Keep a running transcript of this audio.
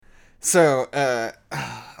So,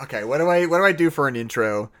 okay, what do I do for an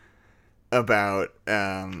intro about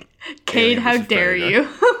Cade, Alien how vs. dare Predator?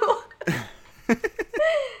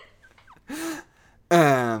 you?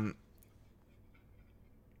 Um,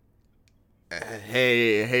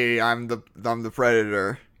 hey, I'm the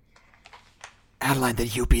Predator. Adeline, then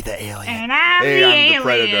you be the alien. And I'm Hey, the I'm the alien.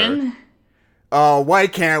 Predator. Oh, why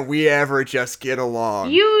can't we ever just get along?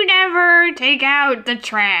 You never take out the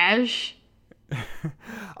trash.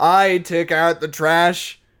 I took out the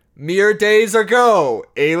trash mere days ago,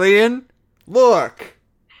 alien. Look.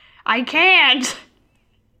 I can't.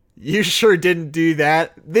 You sure didn't do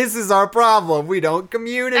that. This is our problem. We don't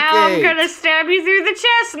communicate. Now I'm gonna stab you through the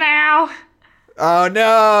chest now. Oh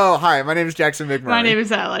no. Hi, my name is Jackson McMurray. My name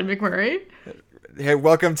is Adeline McMurray. Hey,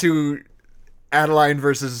 welcome to Adeline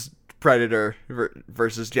versus Predator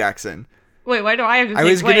versus Jackson. Wait, why do I have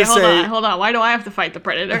to hold on. Why do I have to fight the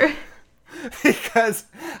Predator? Because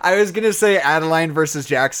I was gonna say Adeline versus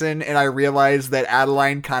Jackson, and I realized that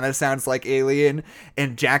Adeline kind of sounds like Alien,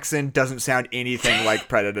 and Jackson doesn't sound anything like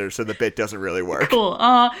Predator, so the bit doesn't really work. Cool.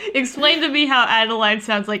 Explain to me how Adeline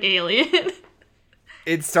sounds like Alien.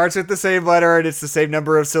 It starts with the same letter, and it's the same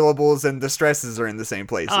number of syllables, and the stresses are in the same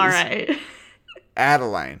places. All right.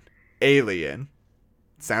 Adeline, Alien,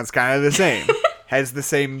 sounds kind of the same. has the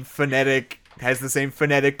same phonetic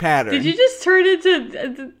pattern. Did you just turn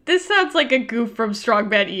into... This sounds like a goof from Strong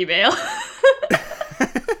Bad Email.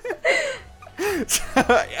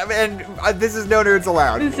 And this is No Nerds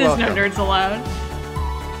Allowed. This is No Nerds Allowed.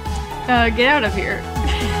 Get out of here.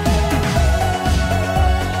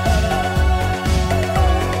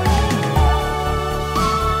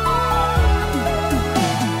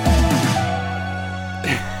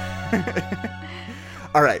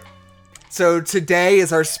 All right. So today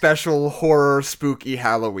is our special horror spooky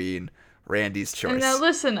Halloween, Randy's choice. Now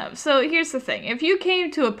listen up. So here's the thing. If you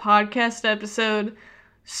came to a podcast episode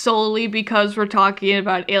solely because we're talking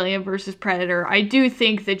about Alien versus Predator, I do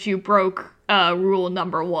think that you broke rule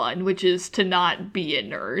number 1, which is to not be a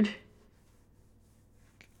nerd.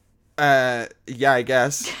 Yeah, I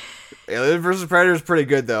guess. Alien vs. Predator is pretty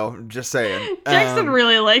good, though. I'm just saying. Jackson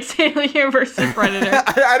really likes Alien vs. Predator.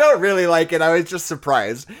 I don't really like it. I was just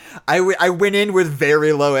surprised. I went in with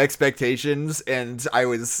very low expectations, and I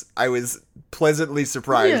was pleasantly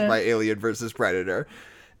surprised by Alien vs. Predator.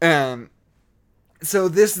 So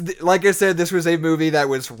this, like I said, this was a movie that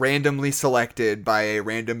was randomly selected by a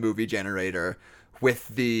random movie generator, with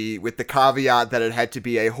the caveat that it had to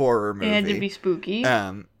be a horror movie. It had to be spooky.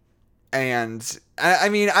 And I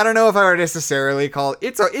mean, I don't know if I would necessarily call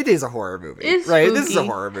it is a horror movie, it's right? spooky. This is a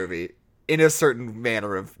horror movie in a certain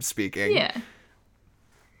manner of speaking. Yeah.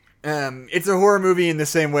 It's a horror movie in the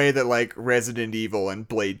same way that like Resident Evil and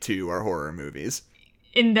Blade 2 are horror movies.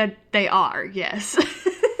 In that they are, yes.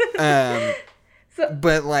 But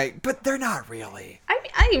they're not really.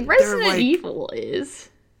 I mean, Resident like, Evil is.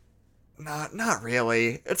 Not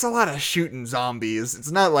really. It's a lot of shooting zombies.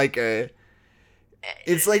 It's not like a.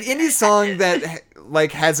 It's like any song that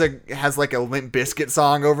like has like a Limp Bizkit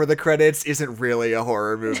song over the credits isn't really a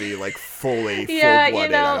horror movie, like fully yeah,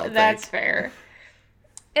 full-blooded, you know, I don't that's think. fair.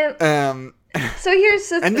 So here's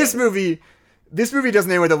the and thing. this movie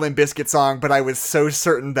doesn't end with a Limp Bizkit song, but I was so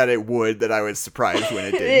certain that it would that I was surprised when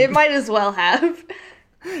it didn't. It might as well have.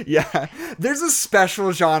 Yeah, there's a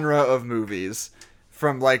special genre of movies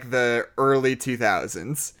from like the early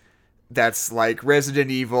 2000s. That's like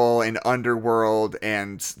Resident Evil and Underworld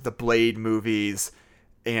and the Blade movies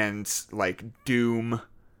and like Doom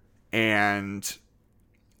and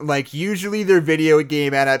like usually they're video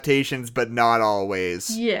game adaptations, but not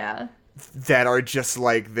always. Yeah. That are just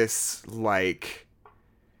like this like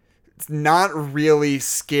not really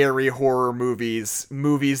scary horror movies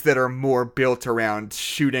that are more built around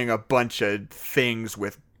shooting a bunch of things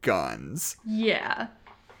with guns. Yeah.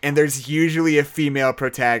 And there's usually a female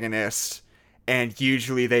protagonist, and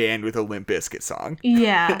usually they end with a Limp Bizkit song.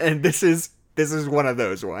 Yeah. And this is one of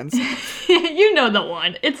those ones. You know the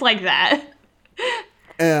one. It's like that.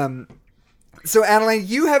 So Adeline,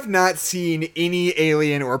 you have not seen any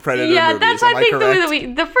Alien or Predator movies, that's am I I think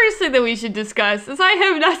correct? the first thing that we should discuss is I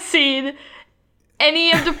have not seen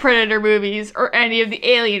any of the Predator movies or any of the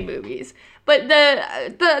Alien movies. But the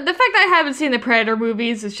fact that I haven't seen the Predator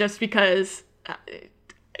movies is just because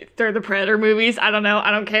they're the Predator movies. I don't know. I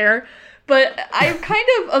don't care. But I've kind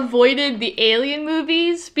of avoided the Alien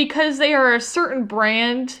movies because they are a certain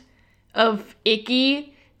brand of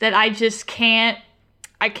icky that I just can't.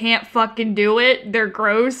 I can't fucking do it. They're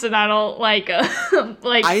gross, and I don't like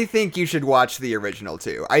like. I think you should watch the original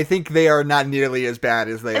too. I think they are not nearly as bad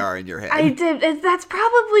as they are in your head. That's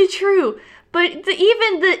probably true. But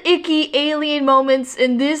even the icky alien moments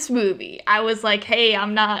in this movie, I was like, hey,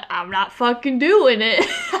 I'm not fucking doing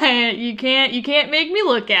it. you can't make me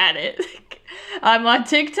look at it. I'm on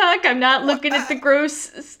TikTok. I'm not looking at the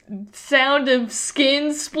gross sound of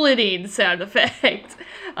skin splitting sound effect.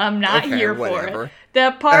 I'm not here for it.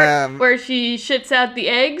 That part where she shits out the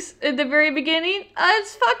eggs at the very beginning,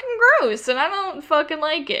 it's fucking gross, and I don't fucking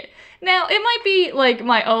like it. Now, it might be, like,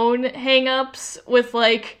 my own hang-ups with,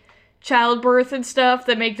 like, childbirth and stuff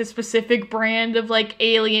that make the specific brand of, like,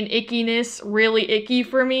 alien ickiness really icky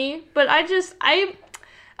for me, but I don't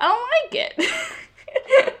like it.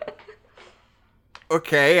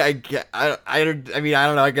 Okay, I mean, I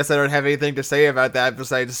don't know. I guess I don't have anything to say about that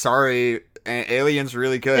besides, sorry, Alien's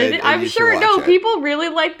really good. I'm sure, people really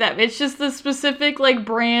like them. It's just the specific, like,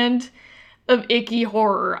 brand of icky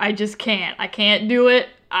horror. I just can't. I can't do it.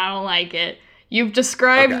 I don't like it. You've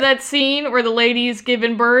described that scene where the lady's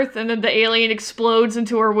giving birth and then the alien explodes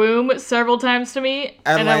into her womb several times to me,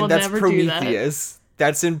 and I will never do that.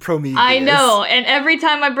 That's in Prometheus. I know, and every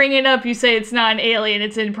time I bring it up, you say it's not an alien,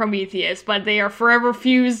 it's in Prometheus, but they are forever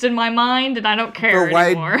fused in my mind, and I don't care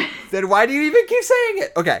anymore. Then why do you even keep saying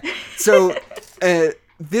it? Okay, so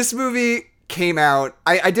this movie came out.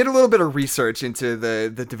 I did a little bit of research into the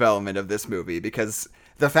development of this movie, because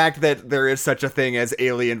the fact that there is such a thing as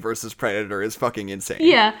Alien versus Predator is fucking insane.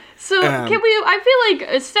 Yeah, so I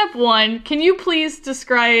feel like step one, can you please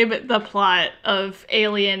describe the plot of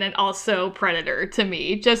Alien and also Predator to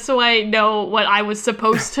me, just so I know what I was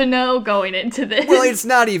supposed to know going into this? Well, it's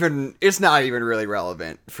not even really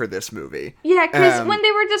relevant for this movie. Yeah, because when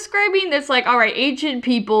they were describing this, like, all right, ancient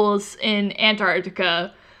peoples in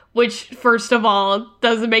Antarctica, which, first of all,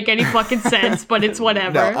 doesn't make any fucking sense, but it's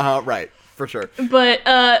whatever. No, right. For sure. But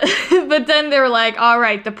then they're like, all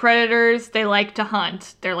right, the predators, they like to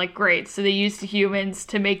hunt. They're like, great. So they use the humans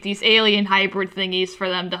to make these alien hybrid thingies for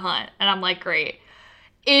them to hunt. And I'm like, great.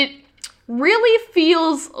 It really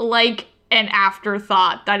feels like an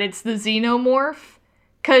afterthought that it's the xenomorph.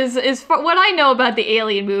 Because what I know about the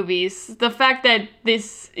Alien movies, the fact that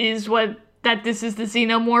this is the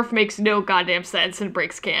xenomorph makes no goddamn sense and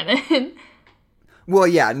breaks canon. Well,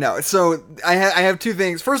 yeah, no. So I have two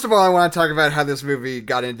things. First of all, I want to talk about how this movie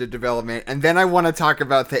got into development, and then I want to talk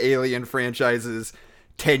about the Alien franchise's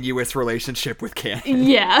tenuous relationship with canon.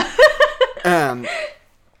 Yeah.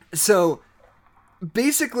 So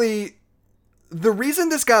basically, the reason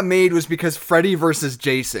this got made was because Freddy vs.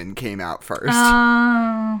 Jason came out first.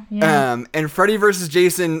 Yeah. And Freddy vs.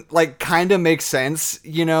 Jason, like, kind of makes sense,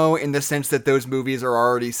 you know, in the sense that those movies are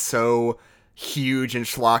already so huge and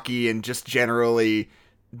schlocky and just generally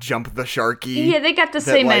jump the sharky. Yeah, they got the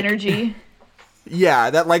same energy. Yeah,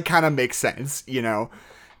 that, like, kind of makes sense, you know?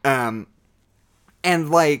 And,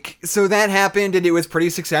 like, so that happened, and it was pretty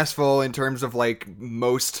successful in terms of, like,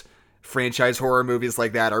 most franchise horror movies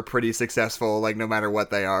like that are pretty successful, like, no matter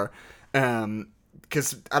what they are.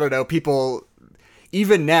 Because, I don't know,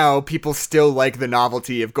 even now, people still like the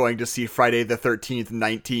novelty of going to see Friday the 13th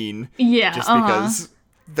 19. Yeah, just because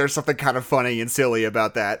there's something kind of funny and silly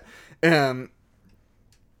about that.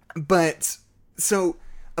 But, so,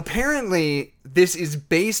 apparently, this is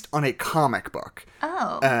based on a comic book.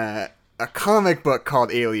 Oh. A comic book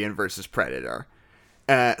called Alien vs. Predator.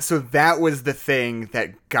 So that was the thing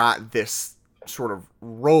that got this sort of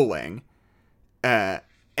rolling. And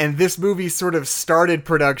this movie sort of started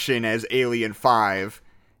production as Alien 5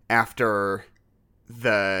 after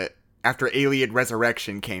Alien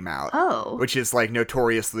Resurrection came out. Oh. Which is, like,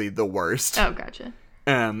 notoriously the worst. Oh, gotcha.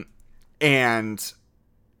 And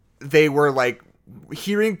they were, like,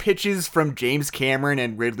 hearing pitches from James Cameron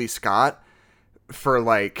and Ridley Scott for,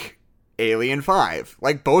 like, Alien 5.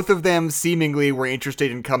 Like, both of them seemingly were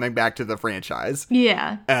interested in coming back to the franchise.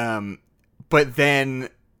 Yeah. But then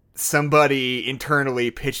somebody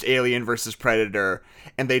internally pitched Alien vs. Predator,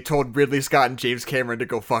 and they told Ridley Scott and James Cameron to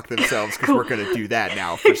go fuck themselves because we're going to do that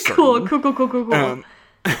now for certain. Cool.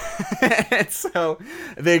 And so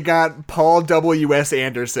they got Paul W.S.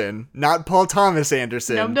 Anderson, not Paul Thomas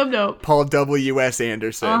Anderson. Nope. Paul W.S.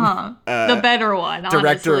 Anderson. The better one,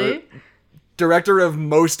 honestly. Director of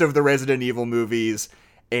most of the Resident Evil movies,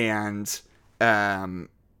 and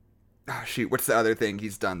what's the other thing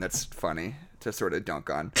he's done that's funny to sort of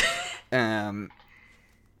dunk on?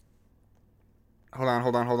 Hold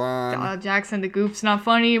on. Jackson, the goof's not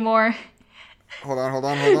funny anymore. Hold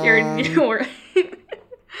on. You're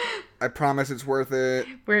I promise it's worth it.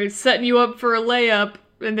 We're setting you up for a layup,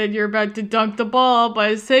 and then you're about to dunk the ball,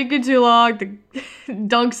 but it's taking too long. The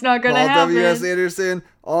dunk's not gonna happen. Paul W.S. Anderson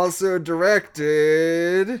also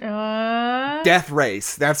directed Death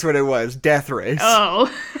Race. That's what it was. Death Race.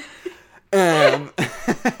 Oh. Um,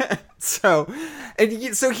 so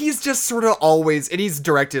he's just sort of always, and he's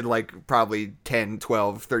directed like probably 10,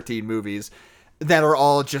 12, 13 movies that are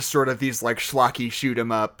all just sort of these like schlocky shoot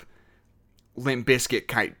 'em up Limp Bizkit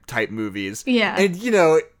type movies. Yeah. And,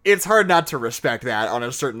 it's hard not to respect that on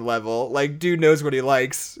a certain level. Like, dude knows what he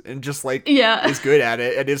likes and just, like, is good at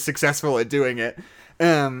it and is successful at doing it.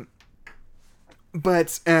 So,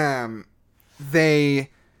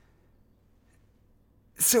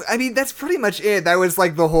 I mean, that's pretty much it. That was,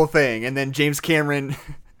 like, the whole thing. And then James Cameron...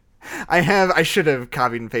 I should have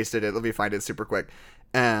copied and pasted it. Let me find it super quick.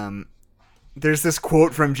 There's this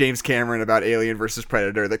quote from James Cameron about Alien versus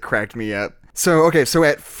Predator that cracked me up. So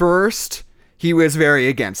at first, he was very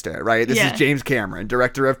against it, right? This is James Cameron,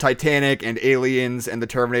 director of Titanic and Aliens and the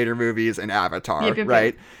Terminator movies and Avatar,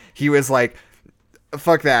 right? He was like,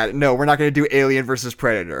 fuck that. No, we're not going to do Alien versus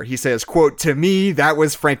Predator. He says, quote, "To me, that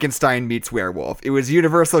was Frankenstein meets werewolf. It was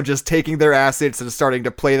Universal just taking their assets and starting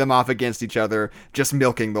to play them off against each other, just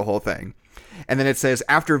milking the whole thing." And then it says,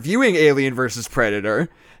 after viewing Alien versus Predator,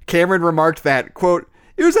 Cameron remarked that, quote,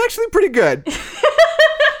 "It was actually pretty good."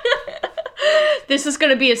 This is going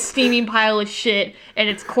to be a steaming pile of shit, and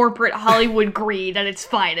it's corporate Hollywood greed at its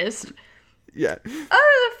finest. Yeah.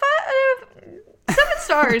 7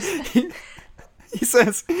 stars. He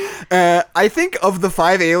says, "I think of the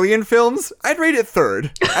 5 Alien films, I'd rate it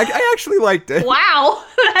 3rd. I actually liked it." Wow.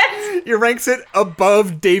 He ranks it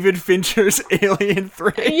above David Fincher's Alien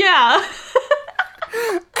 3. Yeah.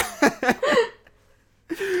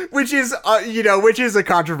 Which is a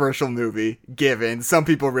controversial movie, given. Some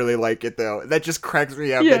people really like it, though. That just cracks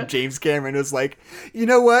me up that James Cameron was like, you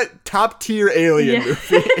know what? Top tier Alien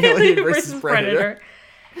movie. Alien versus Predator.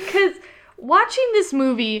 Because watching this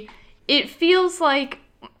movie, it feels like...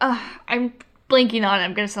 I'm blanking on it.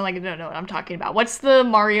 I'm going to sound like I don't know what I'm talking about. What's the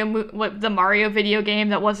Mario video game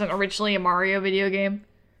that wasn't originally a Mario video game?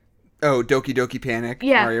 Oh, Doki Doki Panic.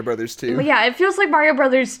 Yeah. Mario Brothers 2. But yeah, it feels like Mario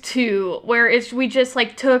Brothers 2, where we just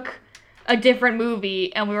like took a different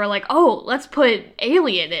movie and we were like, oh, let's put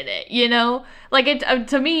Alien in it, Like, it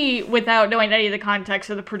to me, without knowing any of the context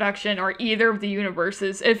of the production or either of the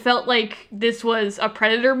universes, it felt like this was a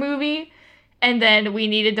Predator movie, and then we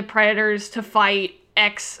needed the Predators to fight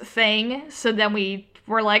X thing, so then we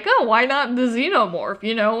were like, oh, why not the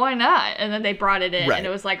Xenomorph? Why not? And then they brought it in, and it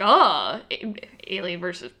was like, oh, Alien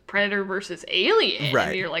versus Predator versus Alien. Right.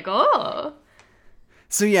 And you're like, oh.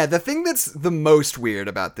 So yeah, the thing that's the most weird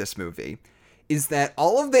about this movie is that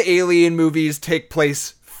all of the Alien movies take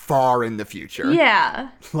place far in the future. Yeah.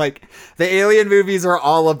 Like, the Alien movies are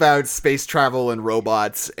all about space travel and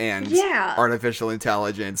robots and artificial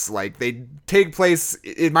intelligence. Like, they take place,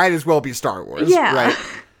 it might as well be Star Wars, right?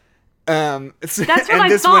 That's what and I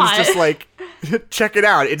this thought. one's just like, check it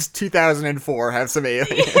out, it's 2004, have some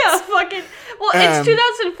aliens. Yeah, fucking... Well, it's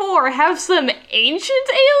 2004. Have some ancient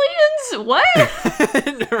aliens? What?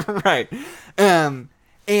 Right.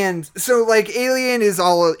 And so, like, Alien is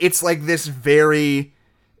all... It's, like, this very...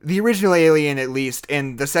 The original Alien, at least,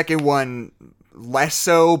 and the second one, less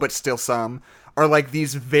so, but still some, are, like,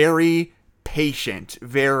 these very patient,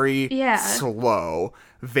 very slow,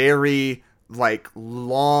 very, like,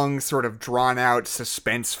 long, sort of drawn-out,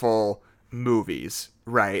 suspenseful movies,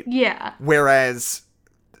 right? Yeah. Whereas...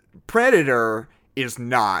 Predator is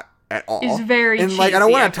not at all. It's very and like, cheesy, I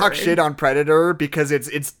don't want to talk shit on Predator because at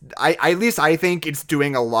least I think it's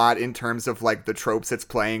doing a lot in terms of like the tropes it's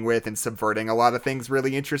playing with and subverting a lot of things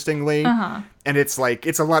really interestingly. Uh-huh. And it's like,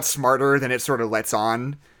 it's a lot smarter than it sort of lets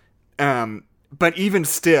on. But even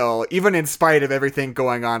still, even in spite of everything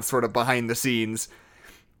going on sort of behind the scenes,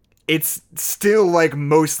 it's still like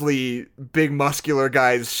mostly big muscular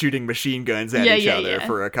guys shooting machine guns at each other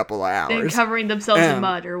for a couple of hours. And covering themselves in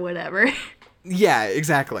mud or whatever. Yeah,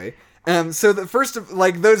 exactly. So the first of,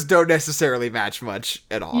 like, those don't necessarily match much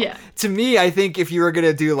at all. Yeah. To me, I think if you were going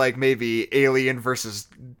to do, like, maybe Alien versus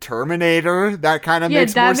Terminator, that kind of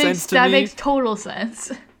makes more sense to me. That makes total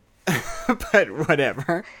sense. But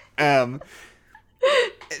whatever. Alien,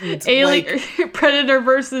 like, Predator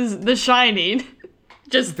versus The Shining.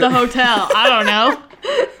 Just the hotel. I don't know.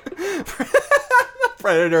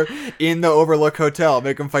 Predator in the Overlook Hotel.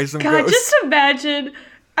 Make him fight some ghosts. Just imagine...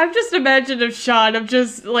 I've just imagined a shot of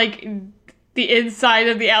just, like, the inside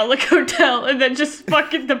of the Outlook Hotel and then just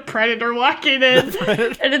fucking the Predator walking in.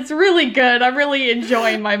 And it's really good. I'm really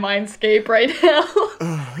enjoying my mindscape right now.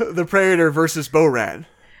 The Predator versus Bo-Rat.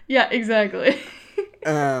 Yeah, exactly.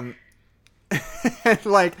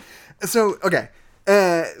 Like, so, okay.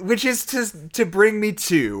 Which is to bring me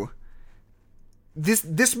to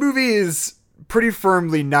this movie is pretty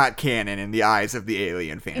firmly not canon in the eyes of the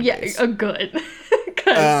Alien fan base. Yeah, good.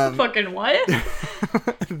 Because fucking what?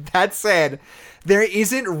 That said, there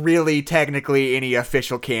isn't really technically any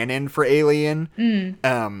official canon for Alien.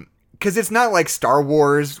 Because it's not like Star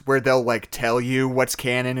Wars where they'll like tell you what's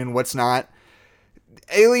canon and what's not.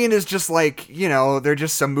 Alien is just like, you know, they're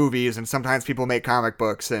just some movies, and sometimes people make comic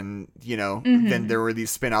books, and, you know, then there were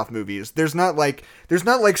these spin-off movies. There's not like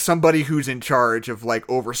somebody who's in charge of like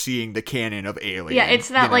overseeing the canon of Alien. Yeah,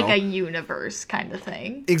 it's not like a universe kind of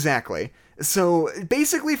thing. Exactly. So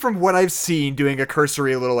basically, from what I've seen, doing a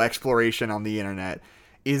cursory little exploration on the internet,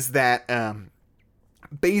 is that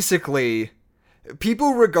basically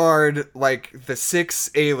people regard like the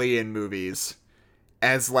 6 Alien movies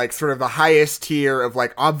as like sort of the highest tier of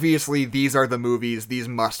like, obviously these are the movies, these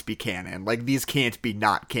must be canon, like these can't be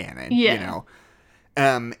not canon, you know.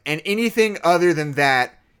 And anything other than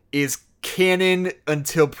that is canon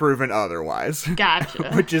until proven otherwise. Gotcha.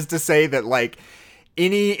 Which is to say that like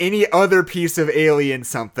any other piece of Alien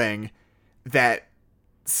something that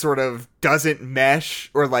sort of doesn't mesh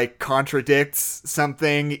or like contradicts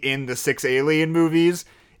something in the 6 Alien movies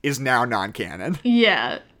is now non-canon.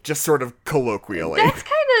 Yeah. Just sort of colloquially. That's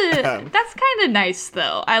kind of nice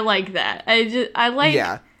though. I like that.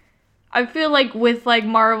 Yeah. I feel like with like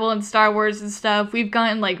Marvel and Star Wars and stuff, we've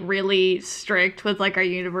gotten like really strict with like our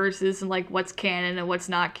universes and like what's canon and what's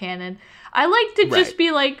not canon. I like to just be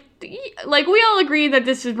like we all agree that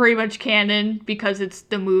this is pretty much canon because it's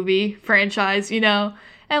the movie franchise, you know?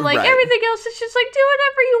 And, like, everything else is just, like, do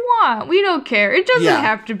whatever you want. We don't care. It doesn't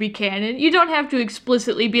have to be canon. You don't have to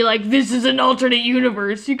explicitly be like, this is an alternate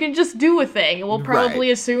universe. You can just do a thing. And we'll probably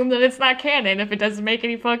assume that it's not canon if it doesn't make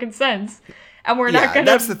any fucking sense. And we're not going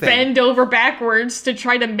to bend over backwards to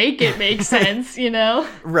try to make it make sense, you know?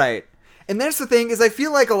 Right. And that's the thing, is I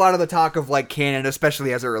feel like a lot of the talk of, like, canon,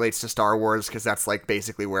 especially as it relates to Star Wars, because that's, like,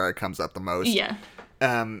 basically where it comes up the most. Yeah.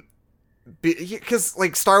 Because,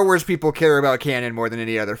 like, Star Wars people care about canon more than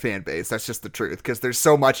any other fan base. That's just the truth. Because there's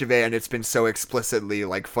so much of it, and it's been so explicitly,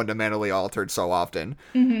 like, fundamentally altered so often.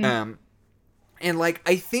 And, like,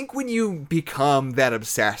 I think when you become that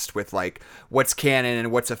obsessed with, like, what's canon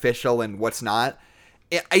and what's official and what's not,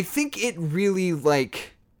 I think it really,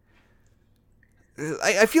 like...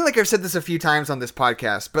 I feel like I've said this a few times on this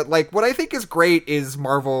podcast, but, like, what I think is great is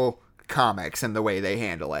Marvel Comics and the way they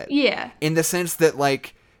handle it. Yeah. In the sense that,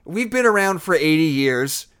 like... We've been around for 80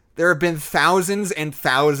 years. There have been thousands and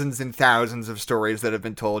thousands and thousands of stories that have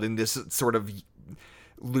been told in this sort of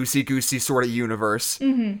loosey-goosey sort of universe.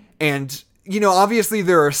 And, you know, obviously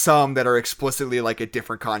there are some that are explicitly like a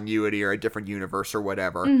different continuity or a different universe or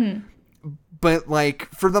whatever. But, like,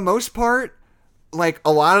 for the most part, like,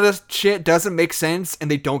 a lot of this shit doesn't make sense and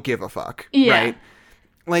they don't give a fuck. Right?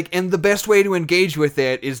 Like, and the best way to engage with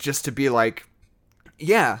it is just to be like,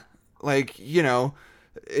 yeah, like, you know...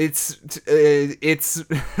 It's the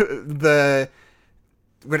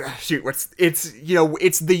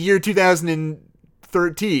year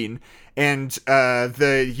 2013 and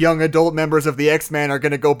the young adult members of the X-Men are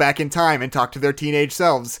going to go back in time and talk to their teenage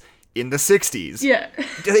selves in the 60s. Yeah.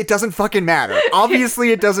 It doesn't fucking matter.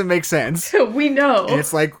 Obviously it doesn't make sense. We know. And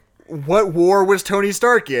it's like, what war was Tony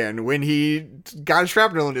Stark in when he got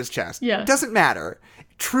shrapnel in his chest? Yeah. It doesn't matter. It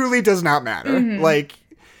truly does not matter. Like,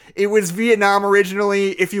 it was Vietnam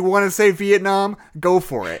originally. If you want to say Vietnam, go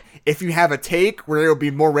for it. If you have a take where it'll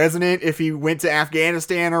be more resonant if he went to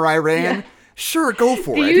Afghanistan or Iran, sure, go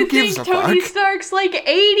for it. Who gives a fuck? Do you think Tony Stark's like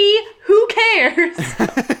 80? Who cares?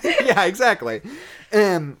 Yeah, exactly.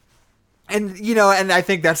 And, you know, and I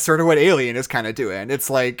think that's sort of what Alien is kind of doing. It's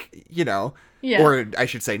like, you know... Yeah. Or I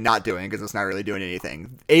should say not doing, because it's not really doing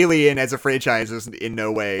anything. Alien as a franchise is in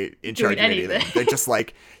no way in charge of anything. They're just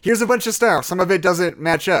like, here's a bunch of stuff. Some of it doesn't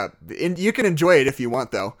match up. And you can enjoy it if you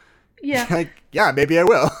want, though. Yeah. Like, yeah, maybe I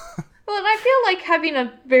will. Well, and I feel like having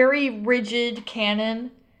a very rigid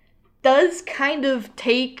canon does kind of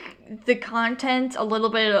take the content a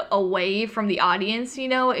little bit away from the audience, you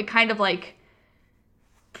know? It kind of, like,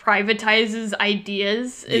 privatizes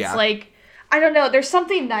ideas. It's like... I don't know, there's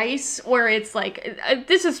something nice where it's like,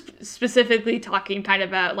 this is specifically talking kind of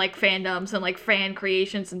about like fandoms and like fan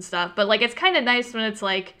creations and stuff, but like it's kind of nice when it's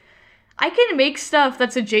like, I can make stuff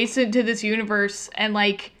that's adjacent to this universe and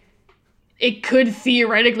like, it could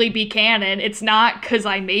theoretically be canon. It's not because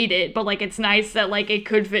I made it, but like it's nice that like it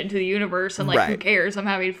could fit into the universe and like who cares, I'm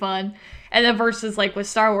having fun. And then versus like with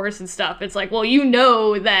Star Wars and stuff, it's like, well, you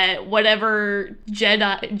know that whatever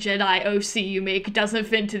Jedi OC you make doesn't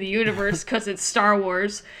fit into the universe because it's Star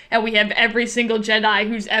Wars, and we have every single Jedi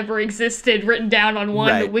who's ever existed written down on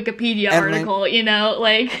one Wikipedia article. You know,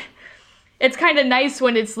 like it's kind of nice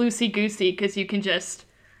when it's loosey goosey because you can just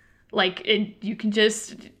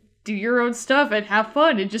do your own stuff and have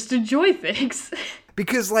fun and just enjoy things.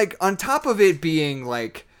 Because, like, on top of it being,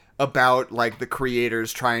 like, about, like, the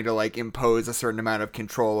creators trying to, like, impose a certain amount of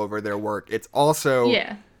control over their work, it's also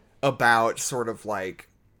about sort of, like,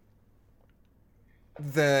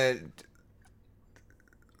 it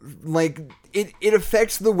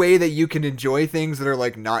affects the way that you can enjoy things that are,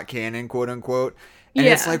 like, not canon, quote unquote. And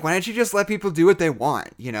it's like, why don't you just let people do what they want,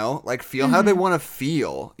 you know? Like, feel how they want to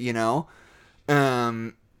feel, you know?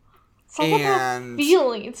 It's all about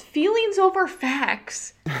feelings. Feelings over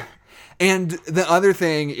facts. And the other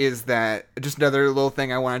thing is that, just another little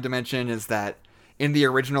thing I wanted to mention is that in the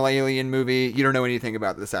original Alien movie, you don't know anything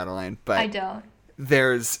about this, Adeline, but I don't.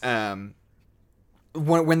 There's,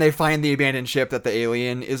 when they find the abandoned ship that the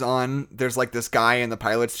alien is on, there's, like, this guy in the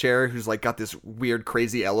pilot's chair who's, like, got this weird,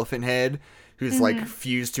 crazy elephant head who's, like,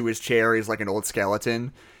 fused to his chair. He's, like, an old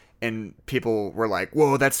skeleton. And people were like,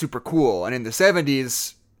 whoa, that's super cool. And in the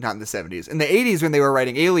 70s, not in the 70s, in the 80s when they were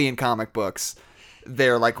writing Alien comic books,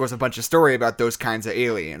 there, like, was a bunch of story about those kinds of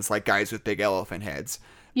aliens, like guys with big elephant heads.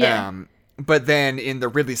 Yeah. But then in the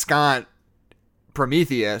Ridley Scott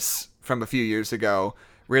Prometheus from a few years ago,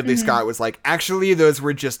 Ridley Scott was like, actually, those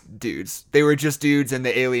were just dudes. They were just dudes, and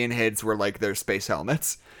the alien heads were, like, their space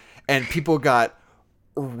helmets. And people got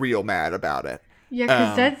real mad about it. Yeah,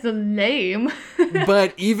 because that's lame.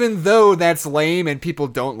 But even though that's lame and people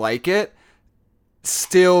don't like it,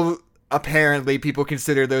 still, apparently, people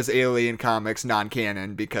consider those Alien comics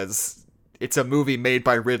non-canon because it's a movie made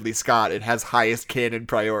by Ridley Scott. It has highest canon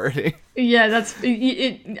priority. Yeah, that's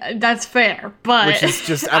fair, but which is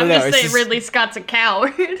just, I don't know. I'm just saying Ridley Scott's a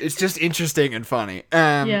coward. It's just interesting and funny.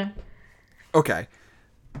 Yeah. Okay.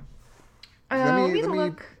 Let me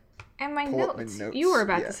look at my notes. You were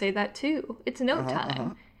about to say that too. It's note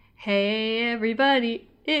time. Hey, everybody.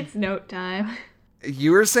 It's note time.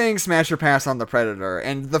 You were saying smash or pass on The Predator,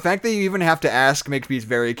 and the fact that you even have to ask makes me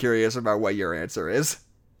very curious about what your answer is.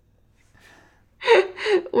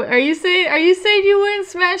 Are you saying you wouldn't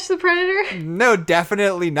smash the Predator? No,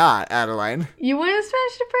 definitely not, Adeline. You wouldn't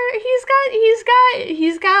smash the Predator?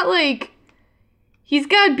 He's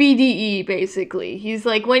got BDE basically. He's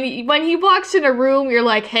like when he walks in a room, you're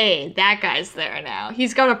like, hey, that guy's there now.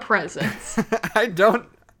 He's got a presence. I don't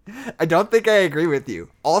think I agree with you.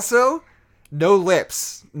 Also, no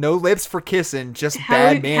lips. No lips for kissing, just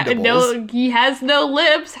bad mandibles. No, he has no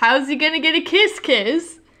lips. How's he gonna get a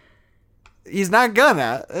kiss? He's not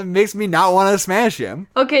gonna. It makes me not want to smash him.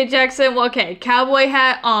 Okay, Jackson. Okay, cowboy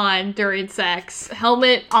hat on during sex,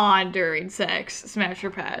 helmet on during sex. Smash or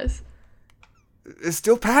pass?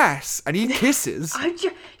 Still pass. I need kisses.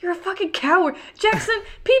 You're a fucking coward, Jackson.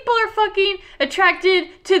 People are fucking attracted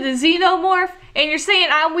to the xenomorph, and you're saying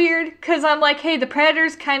I'm weird because I'm like, hey, the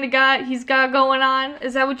Predator's kind of he's got going on.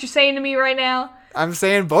 Is that what you're saying to me right now? I'm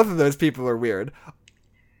saying both of those people are weird.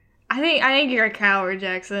 I think you're a coward,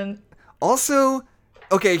 Jackson. Also,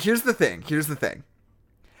 okay, here's the thing.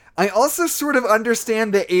 I also sort of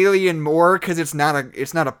understand the alien more because it's not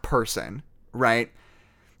a person, right?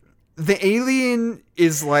 The alien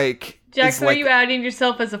is like... Jackson, are you outing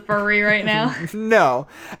yourself as a furry right now? No,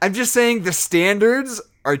 I'm just saying the standards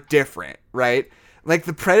are different, right? Like,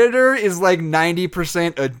 the Predator is like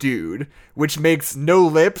 90% a dude, which makes no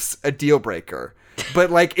lips a deal breaker.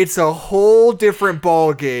 But, like, it's a whole different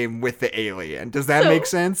ball game with the alien. Does that make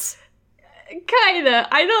sense? Kinda.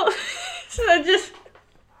 I don't... So just...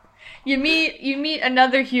 You meet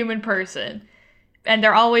another human person, and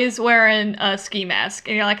they're always wearing a ski mask,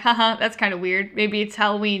 and you're like, haha, that's kind of weird. Maybe it's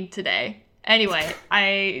Halloween today. Anyway,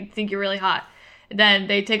 I think you're really hot. And then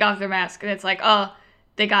they take off their mask, and it's like, oh,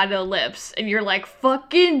 they got no lips. And you're like,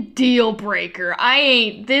 fucking deal breaker.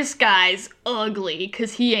 This guy's ugly,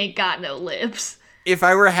 because he ain't got no lips. If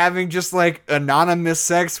I were having just, like, anonymous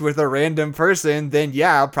sex with a random person, then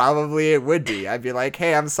yeah, probably it would be. I'd be like,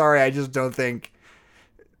 hey, I'm sorry, I just don't think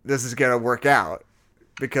this is gonna work out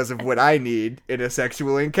because of what I need in a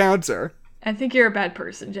sexual encounter. I think you're a bad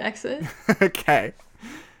person, Jackson. Okay.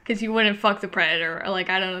 Because you wouldn't fuck the Predator. Like,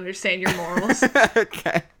 I don't understand your morals.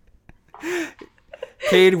 Okay.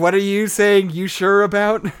 Cade, what are you saying you sure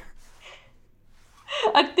about?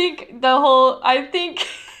 I think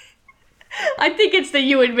it's the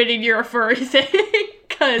you admitting you're a furry thing,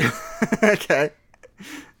 cause okay.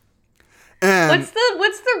 What's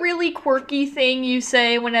the really quirky thing you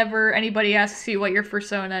say whenever anybody asks you what your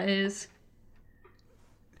fursona is?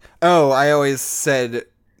 Oh, I always said.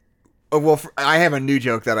 Oh, well, I have a new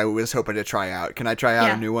joke that I was hoping to try out. Can I try out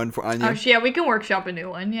a new one on you? Oh, yeah, we can workshop a new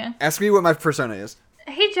one. Yeah. Ask me what my persona is.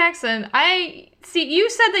 Hey Jackson, I see you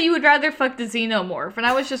said that you would rather fuck the xenomorph, and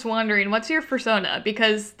I was just wondering, what's your persona?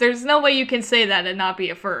 Because there's no way you can say that and not be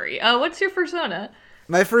a furry. What's your persona?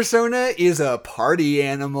 My persona is a party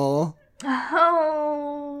animal.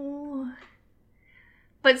 Oh.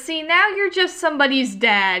 But see, now you're just somebody's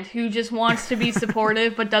dad who just wants to be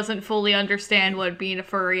supportive but doesn't fully understand what being a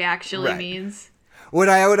furry actually means. What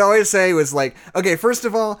I would always say was like, okay, first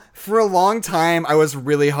of all, for a long time, I was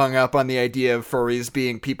really hung up on the idea of furries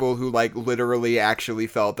being people who like literally actually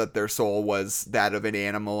felt that their soul was that of an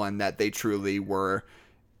animal and that they truly were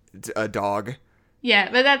a dog. Yeah,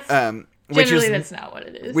 but that's generally that's not what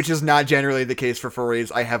it is. Which is not generally the case for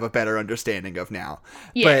furries. I have a better understanding of now.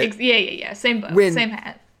 Yeah, yeah. Same boat, same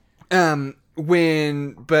hat.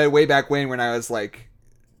 But way back when I was like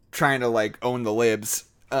trying to like own the libs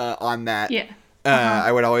on that. Yeah.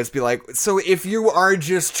 I would always be like, so if you are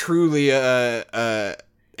just truly an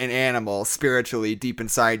animal spiritually deep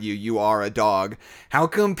inside you, you are a dog. How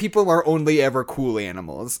come people are only ever cool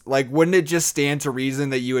animals? Like, wouldn't it just stand to reason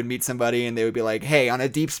that you would meet somebody and they would be like, hey, on a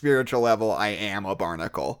deep spiritual level, I am a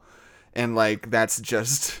barnacle. And like, that's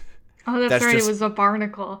just... Oh, that's right, it was a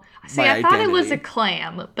barnacle. See, I thought it was a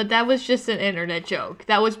clam, but that was just an internet joke.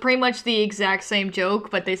 That was pretty much the exact same joke,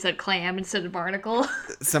 but they said clam instead of barnacle.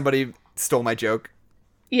 Somebody stole my joke.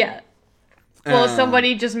 Yeah. Well,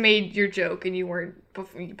 somebody just made your joke and you weren't,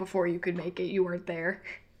 before you could make it, you weren't there.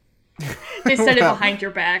 They said it behind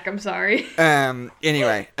your back, I'm sorry.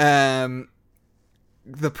 Anyway, the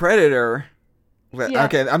Predator... Yeah.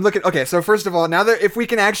 Okay, so first of all, now that if we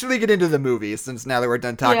can actually get into the movie, since now that we're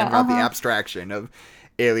done talking about the abstraction of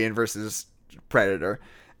Alien versus Predator,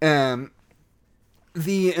 Wait,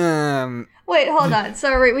 hold on.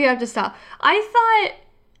 Sorry, we have to stop. I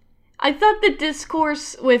thought the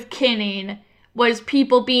discourse with Kinning was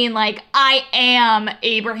people being like, I am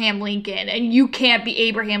Abraham Lincoln, and you can't be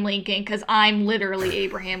Abraham Lincoln because I'm literally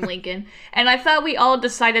Abraham Lincoln. And I thought we all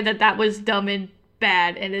decided that that was dumb and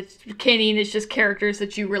bad, and it's Kinning is just characters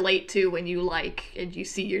that you relate to when you like and you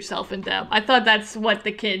see yourself in them. I thought that's what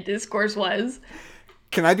the kid discourse was.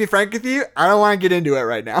 Can I be frank with you? I don't want to get into it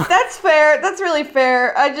right now. That's fair. That's really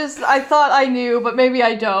fair. I thought I knew, but maybe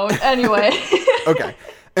I don't. Anyway. Okay.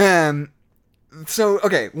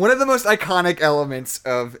 Okay, one of the most iconic elements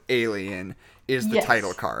of Alien is the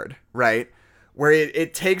title card, right? Where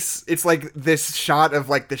it takes, it's like this shot of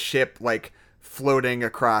like the ship like floating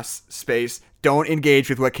across space. Don't engage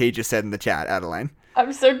with what Kate just said in the chat, Adeline.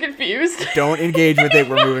 I'm so confused. Don't engage with it.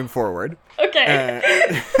 We're moving forward. Okay.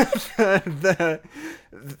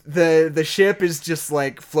 The ship is just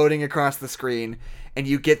like floating across the screen, and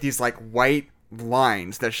you get these like white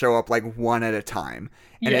lines that show up like one at a time.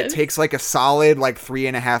 And it takes like a solid like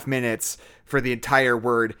 3.5 minutes for the entire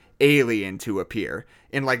word alien to appear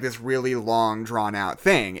in like this really long drawn out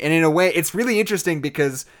thing. And in a way, it's really interesting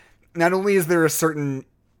because not only is there a certain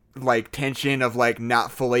like tension of like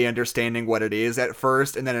not fully understanding what it is at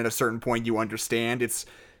first, and then at a certain point you understand it's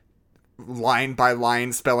line by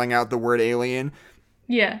line spelling out the word alien.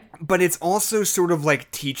 Yeah. But it's also sort of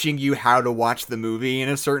like teaching you how to watch the movie in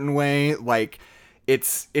a certain way. Like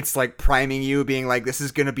it's like priming you, being like, this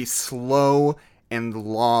is going to be slow and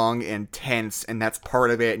long and tense, and that's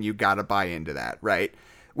part of it, and you got to buy into that, right?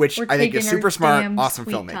 Which I think is super smart, awesome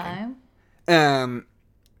filmmaking.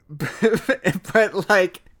 But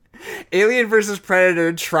like Alien versus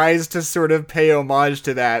Predator tries to sort of pay homage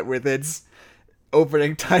to that with its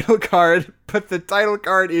opening title card, but the title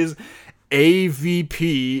card is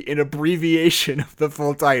AVP, an abbreviation of the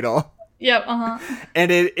full title. Yep,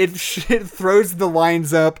 And it throws the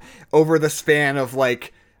lines up over the span of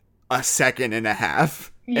like a second and a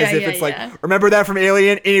half. As if it's like, remember that from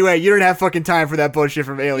Alien? Anyway, you don't have fucking time for that bullshit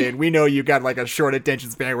from Alien. We know you got like a short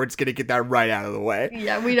attention span. We're just gonna get that right out of the way.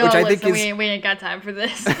 Yeah, we don't listen. We ain't got time for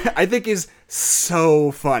this. I think is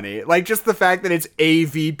so funny. Like just the fact that it's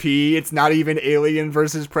AVP, it's not even Alien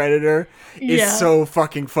versus Predator, is so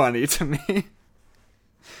fucking funny to me.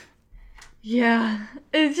 Yeah,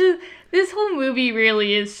 it's just, this whole movie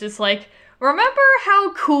really is just like, remember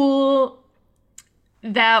how cool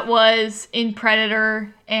that was in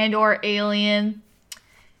Predator and or Alien?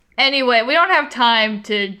 Anyway, we don't have time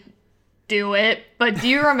to do it, but do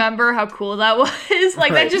you remember how cool that was?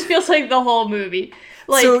 Like, that just feels like the whole movie.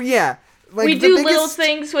 Like, so, yeah. Like, we do little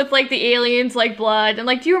things with, like, the aliens, like blood. And,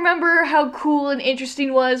 like, do you remember how cool and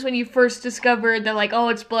interesting was when you first discovered that, like, oh,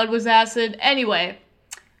 its blood was acid? Anyway,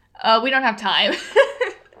 we don't have time.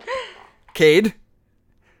 Cade,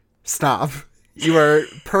 stop. You are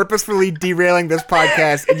purposefully derailing this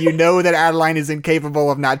podcast, and you know that Adeline is incapable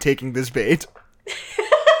of not taking this bait.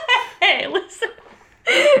 Hey, listen.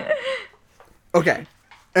 Okay.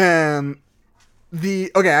 I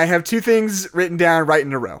have two things written down right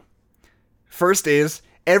in a row. First is,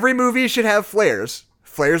 every movie should have flares.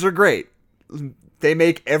 Flares are great. They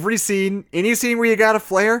make every scene, any scene where you got a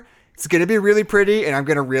flare, it's gonna be really pretty, and I'm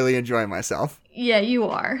gonna really enjoy myself. Yeah, you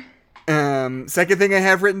are. Second thing I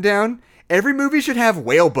have written down, every movie should have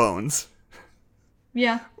whale bones.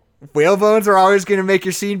 Yeah. Whale bones are always gonna make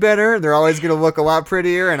your scene better, they're always gonna look a lot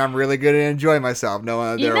prettier, and I'm really gonna enjoy myself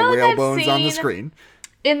knowing that there are whale bones on the screen.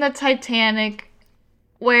 In the Titanic,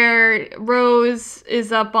 where Rose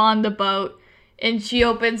is up on the boat, and she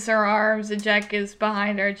opens her arms, and Jack is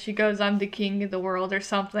behind her, and she goes, "I'm the king of the world," or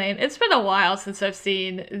something. It's been a while since I've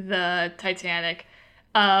seen the Titanic.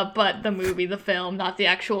 But the movie, the film, not the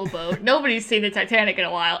actual boat. Nobody's seen the Titanic in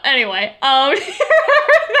a while. Anyway,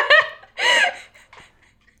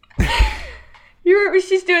 you remember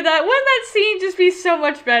she's doing that? Wouldn't that scene just be so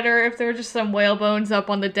much better if there were just some whale bones up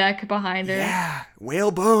on the deck behind her? Yeah,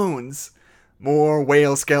 whale bones. More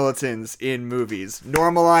whale skeletons in movies.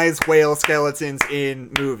 Normalize whale skeletons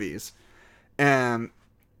in movies. So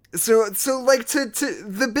like to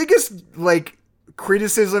the biggest like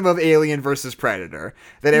criticism of Alien versus Predator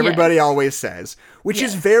that everybody always says, which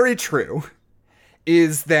is very true,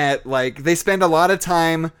 is that like they spend a lot of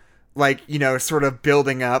time like, you know, sort of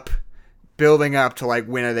building up to like,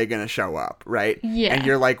 when are they going to show up, right? Yeah. And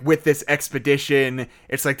you're like, with this expedition,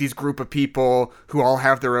 it's like these group of people who all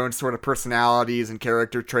have their own sort of personalities and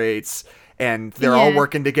character traits, and they're all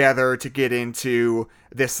working together to get into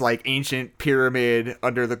this like ancient pyramid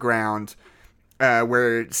under the ground,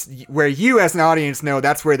 where you as an audience know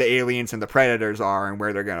that's where the aliens and the predators are and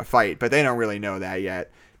where they're going to fight, but they don't really know that yet.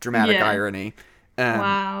 Dramatic irony.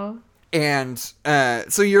 Wow. And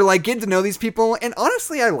so you're like getting to know these people, and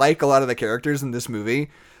honestly, I like a lot of the characters in this movie.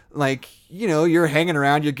 Like, you know, you're hanging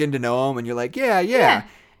around, you're getting to know them, and you're like, yeah.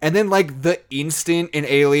 And then, like, the instant an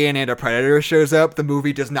alien and a predator shows up, the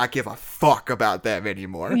movie does not give a fuck about them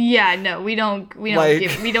anymore. Yeah, no, we don't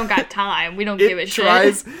got time. We don't give a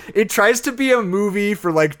shit. It tries to be a movie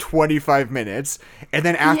for, like, 25 minutes, and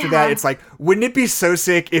then after that, it's like, wouldn't it be so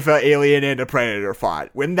sick if an alien and a predator fought?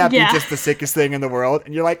 Wouldn't that be just the sickest thing in the world?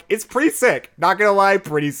 And you're like, it's pretty sick. Not gonna lie,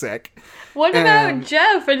 pretty sick. What about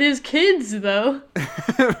Jeff and his kids, though?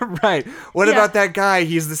 Right. What about that guy?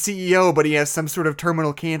 He's the CEO, but he has some sort of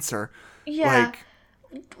terminal cancer. Yeah. Like,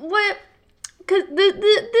 what? Because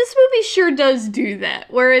this movie sure does do that,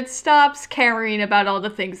 where it stops caring about all the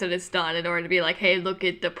things that it's done in order to be like, hey, look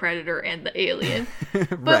at the predator and the alien.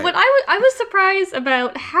 But what I was surprised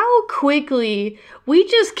about how quickly we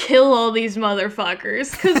just kill all these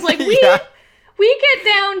motherfuckers. Because, like, we get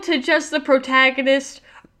down to just the protagonist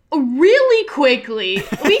really quickly.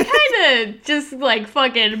 We kind of just, like,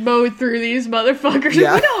 fucking mow through these motherfuckers.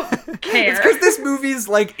 Yeah. We don't care. It's because this movie's,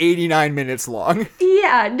 like, 89 minutes long.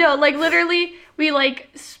 Yeah, no, like, literally, we, like,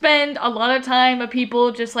 spend a lot of time of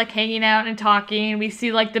people just, like, hanging out and talking. We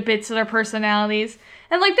see, like, the bits of their personalities.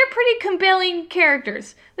 And, like, they're pretty compelling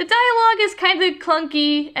characters. The dialogue is kind of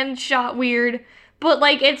clunky and shot weird, but,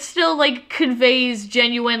 like, it still, like, conveys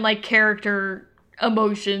genuine, like, character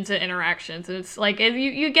emotions and interactions, and it's like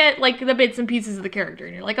you get like the bits and pieces of the character,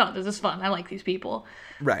 and you're like, oh, this is fun, I like these people,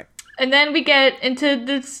 right? And then we get into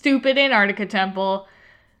the stupid Antarctica temple,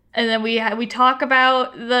 and then we talk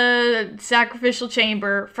about the sacrificial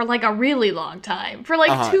chamber for like a really long time, for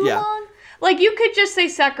like too long. Like, you could just say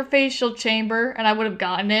sacrificial chamber and I would have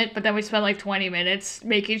gotten it, but then we spent like 20 minutes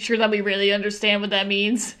making sure that we really understand what that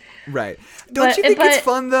means. Right. Don't you think it's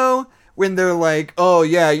fun though when they're like, oh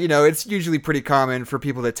yeah, you know, it's usually pretty common for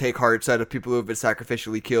people to take hearts out of people who have been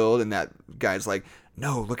sacrificially killed, and that guy's like,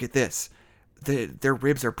 no, look at this. Their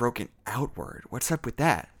ribs are broken outward. What's up with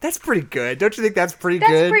that? That's pretty good. Don't you think that's pretty good?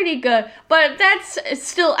 That's pretty good. But that's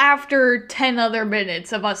still after 10 other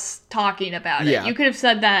minutes of us talking about it. Yeah. You could have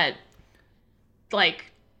said that,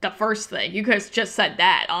 like, the first thing. You could have just said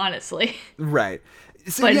that, honestly. Right.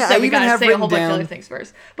 So, but instead we gotta say a whole bunch of other things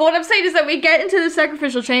first. But what I'm saying is that we get into the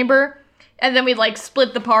sacrificial chamber, and then we, like,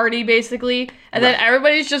 split the party, basically, and then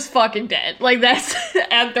everybody's just fucking dead. Like, that's...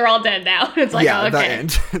 and they're all dead now. It's like, oh, okay. The end.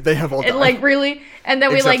 They have all died. Like, really? And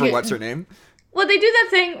then Except for what's her name? Well, they do that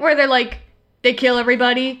thing where they're, like, they kill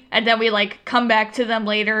everybody, and then we, like, come back to them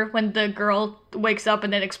later when the girl wakes up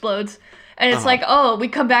and then explodes. And it's like, oh, we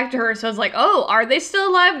come back to her, so it's like, oh, are they still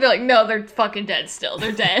alive? They're like, no, they're fucking dead still.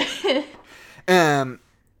 They're dead.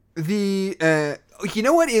 You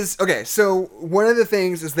know what is okay? So one of the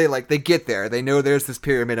things is they get there. They know there's this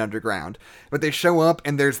pyramid underground, but they show up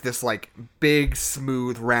and there's this like big,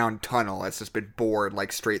 smooth, round tunnel that's just been bored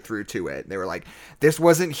like straight through to it. They were like, "This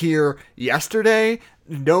wasn't here yesterday.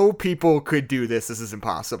 No people could do this. This is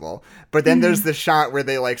impossible." But then there's the shot where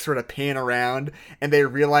they like sort of pan around and they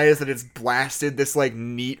realize that it's blasted this like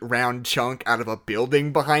neat round chunk out of a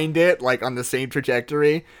building behind it, like on the same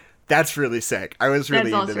trajectory. That's really sick. I was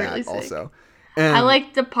really into that really also. I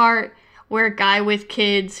like the part where a guy with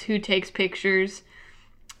kids who takes pictures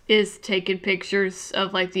is taking pictures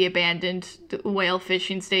of like the abandoned whale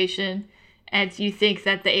fishing station, and you think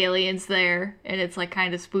that the alien's there and it's like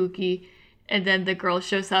kind of spooky, and then the girl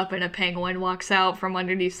shows up and a penguin walks out from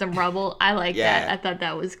underneath some rubble. I like that. I thought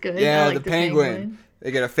that was good. Yeah, I liked the penguin.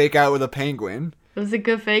 They get a fake out with a penguin. It was a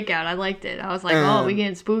good fake out. I liked it. I was like, oh, we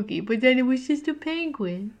getting spooky, but then it was just a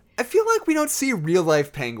penguin. I feel like we don't see real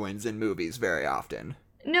life penguins in movies very often.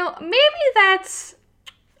 No, maybe that's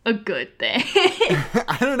a good thing.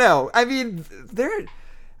 I don't know. I mean,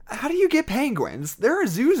 how do you get penguins? There are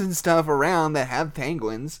zoos and stuff around that have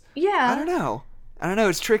penguins. Yeah. I don't know.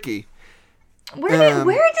 It's tricky. Where did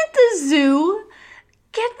the zoo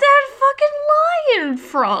get that fucking lion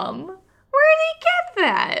from? Where did he get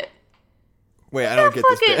that? Wait, I don't get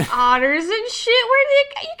this bit. Fucking otters and shit.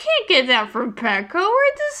 You can't get that from Petco.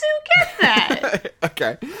 Where'd the zoo get that?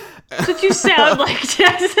 Okay. That's what you sound like,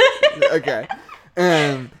 Jackson. Okay.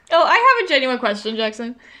 I have a genuine question,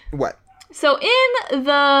 Jackson. What? So in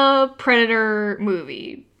the Predator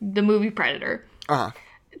movie, the movie Predator, does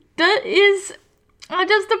the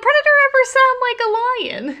Predator ever sound like a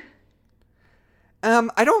lion?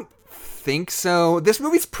 I don't think so. This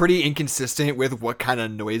movie's pretty inconsistent with what kind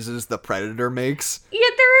of noises the Predator makes. Yeah,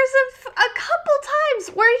 there is a couple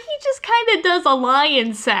times where he just kind of does a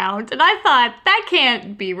lion sound, and I thought, that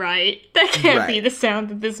can't be right. That can't be the sound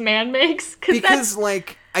that this man makes. Because that's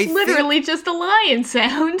like, literally just a lion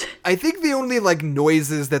sound. I think the only, like,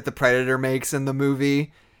 noises that the Predator makes in the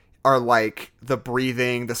movie are, like, the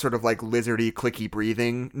breathing, the sort of, like, lizardy, clicky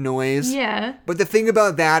breathing noise. Yeah. But the thing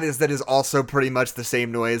about that is also pretty much the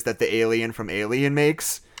same noise that the alien from Alien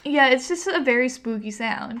makes. Yeah, it's just a very spooky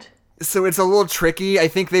sound. So it's a little tricky. I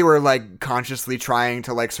think they were, like, consciously trying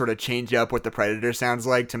to, like, sort of change up what the Predator sounds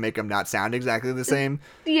like to make him not sound exactly the same.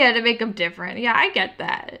 Yeah, to make him different. Yeah, I get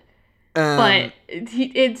that. But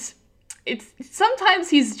it's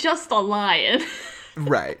sometimes he's just a lion.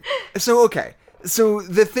 Right. So, okay. So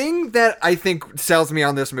the thing that I think sells me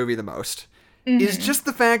on this movie the most is just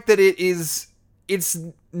the fact that it's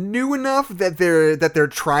new enough that they're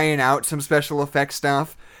trying out some special effects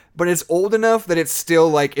stuff, but it's old enough that it's still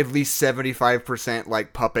like at least 75%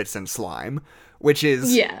 like puppets and slime, which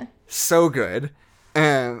is so good.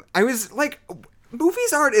 I was like,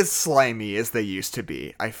 movies aren't as slimy as they used to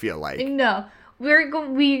be, I feel like. No. We're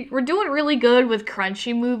doing really good with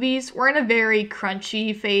crunchy movies. We're in a very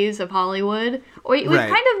crunchy phase of Hollywood. We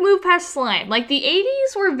kind of moved past slime. Like, the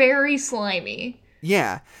 80s were very slimy.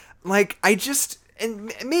 Yeah. Like,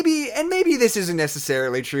 and maybe this isn't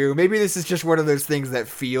necessarily true. Maybe this is just one of those things that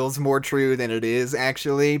feels more true than it is,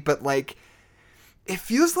 actually. But, like, it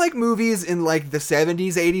feels like movies in, like, the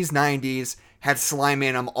 70s, 80s, 90s had slime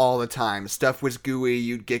in them all the time. Stuff was gooey.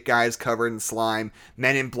 You'd get guys covered in slime.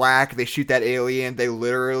 Men in Black, they shoot that alien. They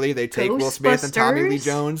take Will Smith and Tommy Lee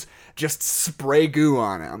Jones, just spray goo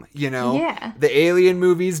on them, you know? Yeah. The Alien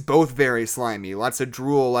movies, both very slimy. Lots of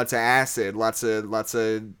drool, lots of acid, lots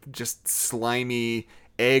of just slimy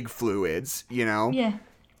egg fluids, you know? Yeah.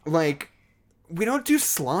 Like, we don't do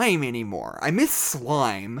slime anymore. I miss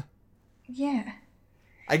slime. Yeah.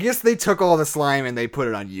 I guess they took all the slime and they put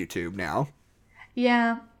it on YouTube now.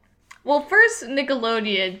 Yeah. Well, first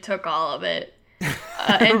Nickelodeon took all of it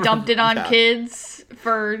and dumped it on kids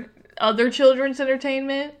for other children's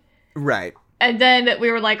entertainment. Right. And then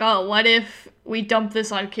we were like, oh, what if we dump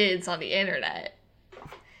this on kids on the internet?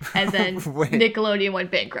 And then Nickelodeon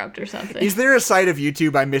went bankrupt or something. Is there a side of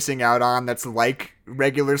YouTube I'm missing out on that's like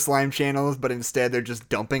regular slime channels, but instead they're just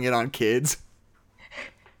dumping it on kids?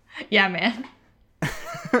 Yeah, man.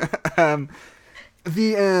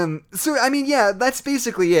 So I mean, yeah, that's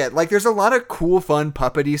basically it. Like, there's a lot of cool, fun,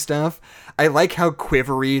 puppety stuff. I like how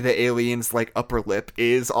quivery the alien's, like, upper lip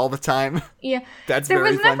is all the time. Yeah. That's very fun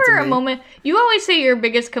to me. There was never a moment... You always say your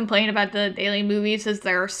biggest complaint about the alien movies is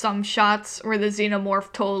there are some shots where the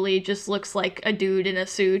xenomorph totally just looks like a dude in a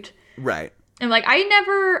suit. Right. And, like, I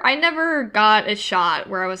never got a shot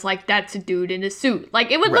where I was like, that's a dude in a suit.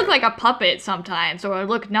 Like, it would look like a puppet sometimes, or it would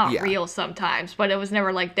look not real sometimes, but it was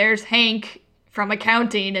never like, there's Hank from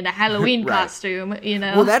accounting in a Halloween Right. costume, you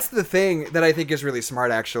know? Well, that's the thing that I think is really smart,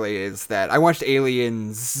 actually, is that I watched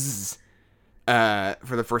Aliens for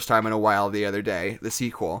the first time in a while the other day, the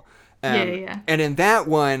sequel. Yeah. And in that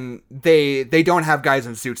one, they don't have guys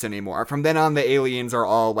in suits anymore. From then on, the aliens are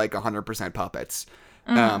all like 100% puppets,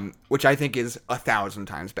 which I think is 1,000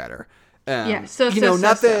 times better. Not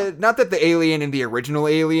that the alien in the original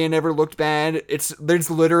Alien ever looked bad. There's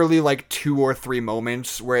literally like 2 or 3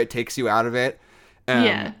 moments where it takes you out of it.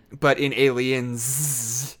 But in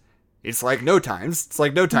Aliens, it's like no times. It's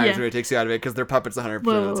like no times when it takes you out of it because they're puppets 100% of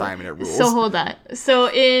the time and it rules. So hold on. So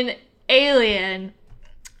in Alien,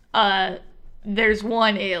 there's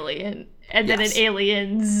one alien, and then in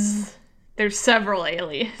Aliens, there's several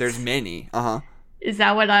aliens. There's many. Is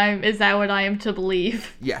that what I am to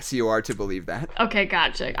believe? Yes, you are to believe that. Okay,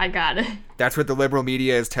 gotcha. I got it. That's what the liberal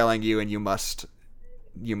media is telling you, and you must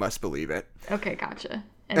believe it. Okay, gotcha.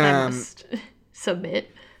 And I must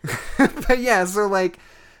submit. But yeah, so like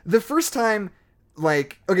the first time,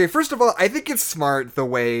 like, okay, first of all, I think it's smart the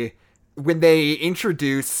way when they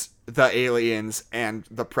introduce the aliens and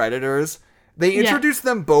the predators, they introduce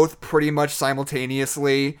them both pretty much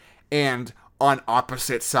simultaneously and on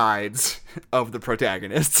opposite sides of the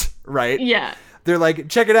protagonists, right? Yeah. They're like,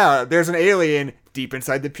 check it out, there's an alien deep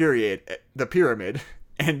inside the pyramid,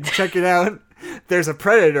 and check it out, there's a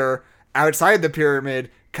predator outside the pyramid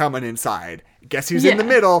coming inside. Guess who's in the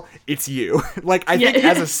middle? It's you. Like, I think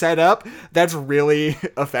as a setup, that's really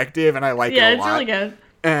effective, and I like it a lot. Yeah, it's really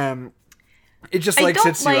good. It just, like,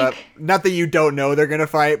 sets you up. Not that you don't know they're gonna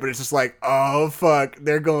fight, but it's just like, oh, fuck,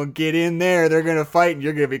 they're gonna get in there, they're gonna fight, and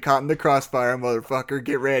you're gonna be caught in the crossfire, motherfucker,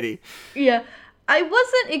 get ready. Yeah. I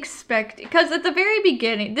wasn't expecting, because at the very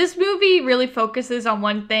beginning, this movie really focuses on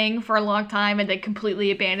one thing for a long time, and then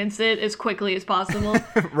completely abandons it as quickly as possible.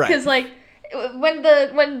 Right. Because, like, when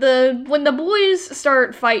the boys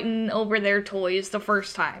start fighting over their toys the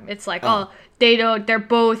first time, it's like, they're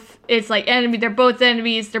both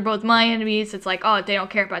enemies, they're both my enemies. It's like, oh, they don't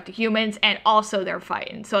care about the humans, and also they're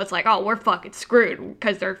fighting. So it's like, oh, we're fucking screwed,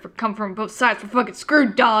 because they're come from both sides, we're fucking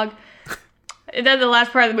screwed, dog. And then the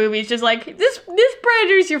last part of the movie is just like, this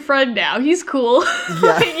predator's your friend now, he's cool.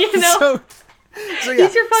 Yeah. You know? So yeah,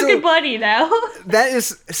 he's your fucking buddy now. That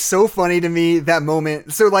is so funny to me, that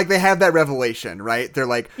moment. So, like, they have that revelation, right? They're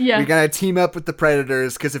like, we gotta team up with the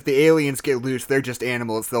predators, because if the aliens get loose, they're just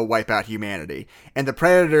animals, they'll wipe out humanity. And the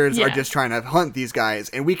predators are just trying to hunt these guys,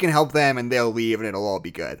 and we can help them, and they'll leave, and it'll all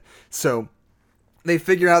be good. So, they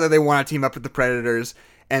figure out that they want to team up with the predators,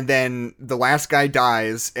 and then the last guy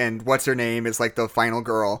dies, and what's-her-name is, like, the final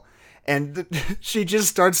girl. And she just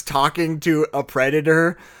starts talking to a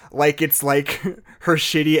predator like it's like her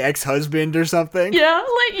shitty ex-husband or something. Yeah,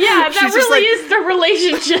 that really is the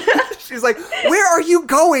relationship. She's like, where are you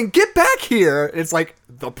going? Get back here. It's like,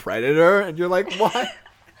 the predator? And you're like, why?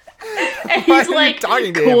 And he's like,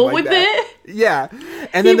 cool with it? Yeah.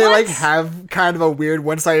 And then they like have kind of a weird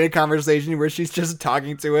one-sided conversation where she's just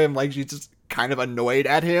talking to him like she's just kind of annoyed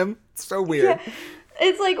at him. It's so weird. Yeah.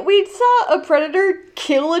 It's like, we saw a predator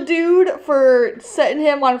kill a dude for setting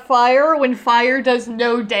him on fire when fire does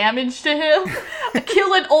no damage to him.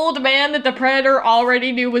 Kill an old man that the predator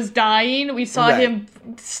already knew was dying. We saw him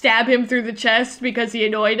stab him through the chest because he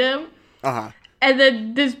annoyed him. And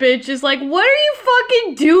then this bitch is like, what are you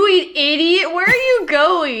fucking doing, idiot? Where are you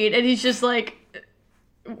going? And he's just like,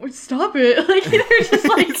 stop it. Like, they're just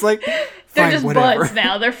like, it's like, they're just buds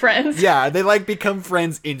now. They're friends. Yeah, they like become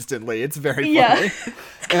friends instantly. It's very funny. Yeah.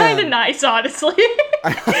 It's kind of nice, honestly.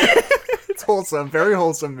 It's wholesome. Very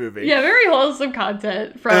wholesome movie. Yeah, very wholesome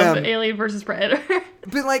content from Alien vs. Predator.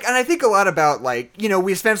 But like, and I think a lot about like, you know,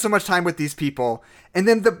 we spend so much time with these people, and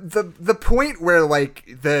then the point where like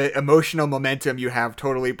the emotional momentum you have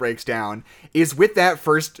totally breaks down is with that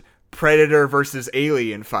first Predator versus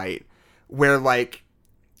Alien fight, where like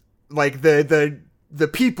the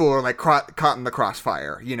people are like caught in the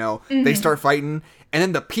crossfire, you know, they start fighting, and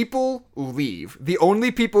then the people leave. The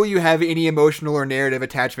only people you have any emotional or narrative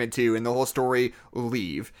attachment to in the whole story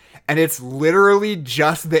leave. And it's literally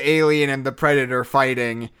just the alien and the predator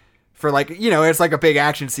fighting for like, you know, it's like a big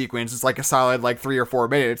action sequence. It's like a solid like 3 or 4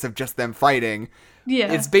 minutes of just them fighting.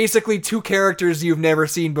 Yeah. It's basically 2 characters you've never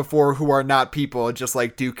seen before who are not people, just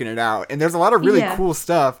like duking it out. And there's a lot of really cool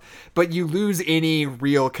stuff, but you lose any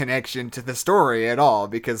real connection to the story at all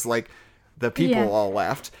because like the people all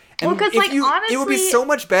left. And well, because like honestly, it would be so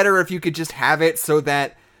much better if you could just have it so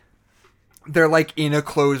that they're like in a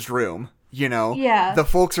closed room, You know, Yeah. the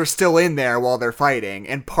folks are still in there while they're fighting,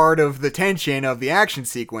 and part of the tension of the action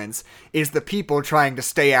sequence is the people trying to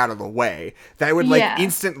stay out of the way. That would like Yeah.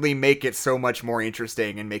 instantly make it so much more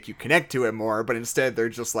interesting and make you connect to it more. But instead, they're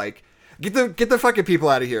just like, get the fucking people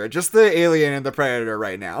out of here. Just the alien and the predator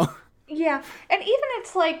right now. Yeah, and even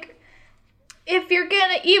it's like, even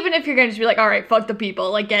if you're gonna just be like, all right, fuck the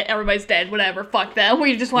people, like, get everybody's dead, whatever, fuck them.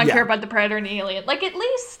 We just want to Yeah. care about the predator and the alien. Like, at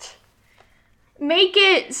least make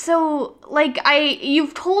it so, like,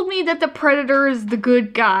 you've told me that the predator is the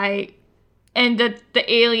good guy and that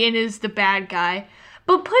the alien is the bad guy,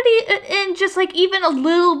 but put it in just, like, even a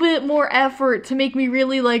little bit more effort to make me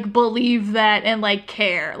really, like, believe that and, like,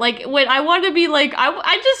 care. Like, when I want to be, like,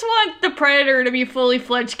 I just want the predator to be fully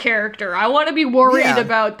fledged character. I want to be worried Yeah.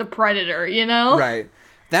 about the predator, you know? Right.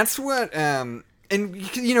 That's what, and,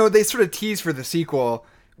 you know, they sort of tease for the sequel,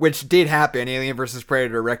 which did happen. Alien vs.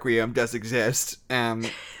 Predator Requiem does exist.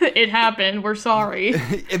 It happened. We're sorry.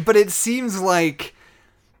 But it seems like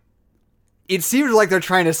they're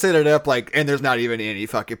trying to set it up like, and there's not even any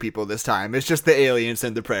fucking people this time. It's just the aliens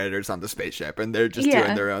and the predators on the spaceship, and they're just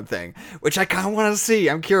doing their own thing, which I kind of want to see.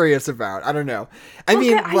 I'm curious about. I don't know. I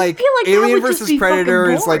mean, I like, feel like that Alien would just vs. be Predator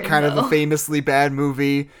fucking is like boring, kind of a though. famously bad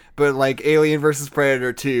movie, but like Alien vs.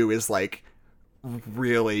 Predator 2 is like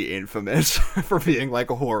really infamous for being like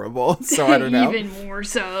horrible. So I don't know. Even more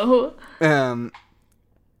so.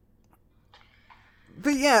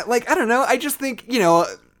 But yeah, like, I don't know. I just think, you know,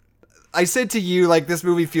 I said to you, like, this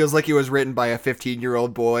movie feels like it was written by a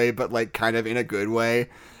 15-year-old boy, but, like, kind of in a good way.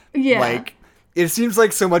 Yeah. Like, it seems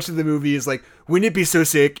like so much of the movie is like, wouldn't it be so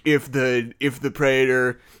sick if the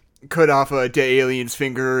predator cut off a dead alien's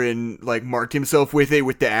finger and, like, marked himself with it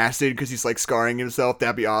with the acid because he's, like, scarring himself?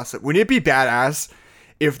 That'd be awesome. Wouldn't it be badass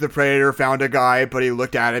if the predator found a guy, but he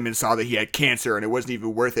looked at him and saw that he had cancer and it wasn't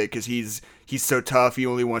even worth it because he's so tough, he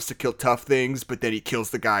only wants to kill tough things, but then he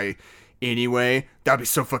kills the guy anyway? That'd be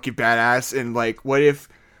so fucking badass. And like, what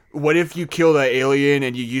if you killed an alien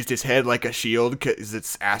and you used his head like a shield because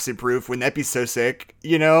it's acid proof? Wouldn't that be so sick?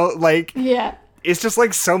 You know, like, Yeah. it's just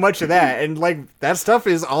like so much of that, and like that stuff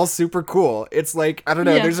is all super cool. It's like, I don't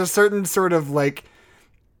know, Yeah. there's a certain sort of like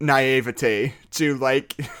naivete to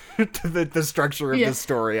like to the structure of the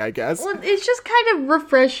story, I guess. Well, it's just kind of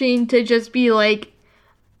refreshing to just be like,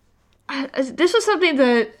 this was something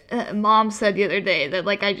that Mom said the other day that,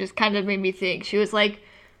 like, I just kind of made me think. She was like,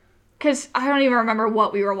 because I don't even remember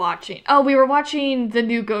what we were watching. Oh, we were watching the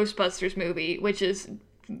new Ghostbusters movie, which is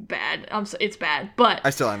bad. It's bad, but I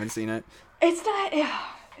still haven't seen it. it's not.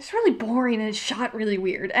 It's really boring and it's shot really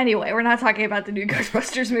weird. Anyway, we're not talking about the new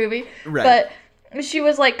Ghostbusters movie, Right. but she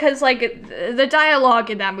was like, because like the dialogue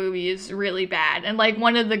in that movie is really bad, and like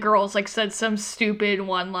one of the girls like said some stupid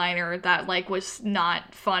one-liner that like was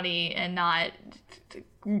not funny and not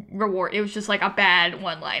reward. It was just like a bad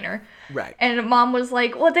one-liner. Right. And Mom was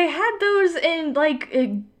like, well, they had those in like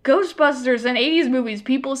Ghostbusters and 80s movies.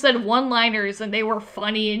 People said one-liners and they were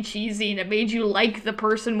funny and cheesy and it made you like the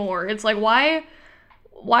person more. It's like, why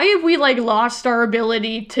have we like lost our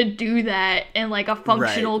ability to do that in like a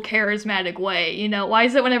functional, charismatic way? You know, why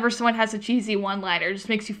is it whenever someone has a cheesy one-liner, it just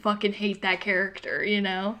makes you fucking hate that character, you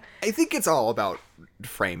know? I think it's all about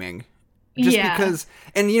framing. Just Yeah. because,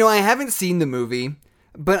 and you know, I haven't seen the movie,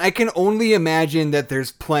 but I can only imagine that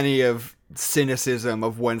there's plenty of cynicism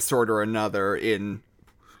of one sort or another in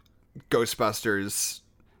Ghostbusters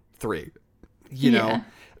 3. You know,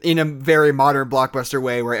 in a very modern blockbuster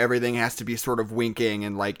way where everything has to be sort of winking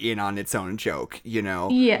and like in on its own joke, you know?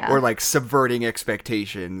 Yeah. Or like subverting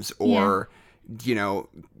expectations or, you know,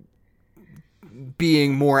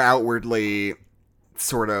 being more outwardly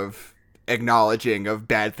sort of acknowledging of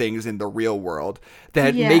bad things in the real world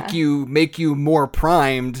that make you more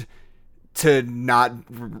primed to not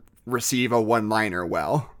receive a one-liner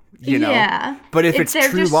well, you know. Yeah. But if it's they're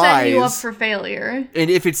True just Lies, setting you up for failure. and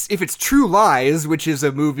if it's True Lies, which is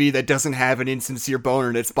a movie that doesn't have an insincere bone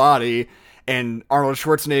in its body, and Arnold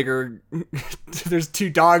Schwarzenegger, there's two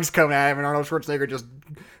dogs coming at him, and Arnold Schwarzenegger just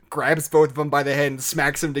grabs both of them by the head and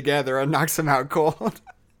smacks them together and knocks them out cold.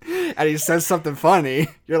 And he says something funny.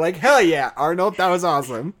 You're like, hell yeah, Arnold, that was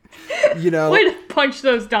awesome. You know? Way to punch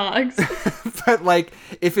those dogs. But like,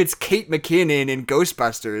 if it's Kate McKinnon in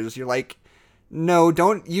Ghostbusters, you're like, no,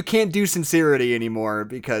 you can't do sincerity anymore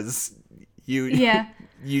because you have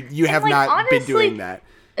like, not been honestly, doing that.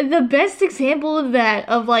 The best example of that,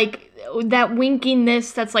 of like that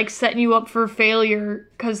winkiness that's like setting you up for failure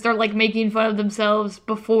because they're like making fun of themselves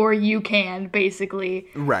before you can, basically.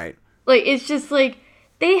 Right. Like, it's just like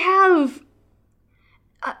they have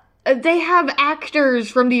actors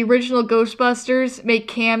from the original Ghostbusters make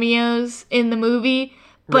cameos in the movie,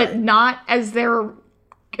 but Right. not as their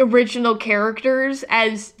original characters,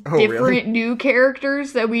 as different really? new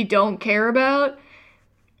characters that we don't care about.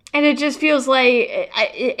 And it just feels like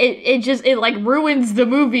it like ruins the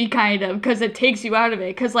movie kind of, because it takes you out of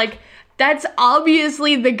it. Because like that's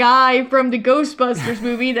obviously the guy from the Ghostbusters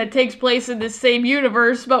movie that takes place in the same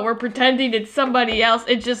universe, but we're pretending it's somebody else.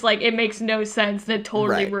 It just like it makes no sense. That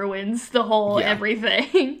totally Right. ruins the whole Yeah.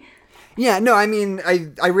 everything. Yeah, no, I mean,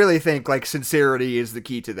 I really think, like, sincerity is the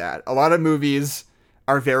key to that. A lot of movies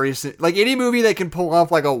are very, like, any movie that can pull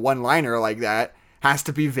off, like, a one-liner like that has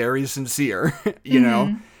to be very sincere, you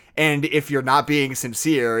know? And if you're not being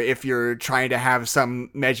sincere, if you're trying to have some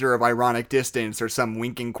measure of ironic distance or some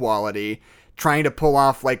winking quality, trying to pull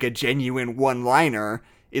off, like, a genuine one-liner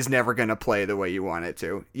is never going to play the way you want it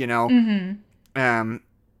to, you know?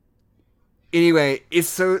 Anyway, it's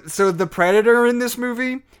so the Predator in this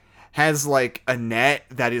movie has like a net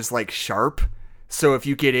that is like sharp. So if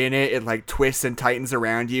you get in it, it like twists and tightens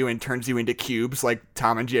around you and turns you into cubes like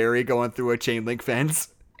Tom and Jerry going through a chain link fence.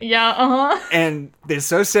 Yeah, uh-huh. And they're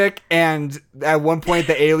so sick. And at one point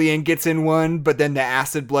the alien gets in one, but then the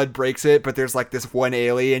acid blood breaks it. But there's like this one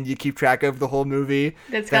alien you keep track of the whole movie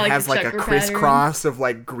That's that got, like, has the like a checker crisscross of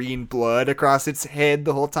like green blood across its head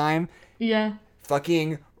the whole time. Yeah.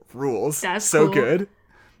 Fucking rules. That's so cool. good.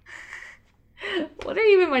 What are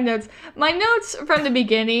even my notes? My notes from the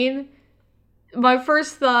beginning, my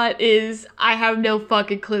first thought is I have no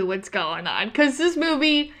fucking clue what's going on. Because this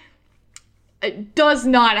movie does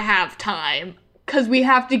not have time. Because we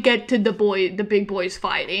have to get to the big boys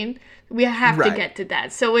fighting. We have to Right. get to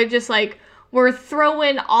that. So we're just like, we're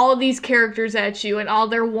throwing all of these characters at you and all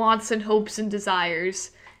their wants and hopes and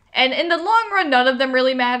desires. And in the long run, none of them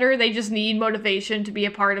really matter. They just need motivation to be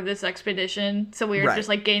a part of this expedition. So we're Right. just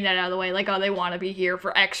like getting that out of the way. Like, oh, they want to be here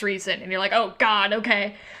for X reason. And you're like, oh, God,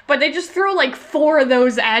 okay. But they just throw like 4 of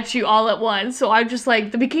those at you all at once. So I'm just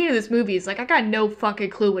like, the beginning of this movie is like, I got no fucking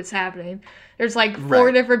clue what's happening. There's like 4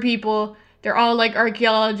 Right. different people. They're all like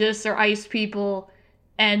archaeologists or ice people.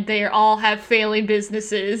 And they all have failing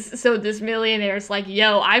businesses. So this millionaire's like,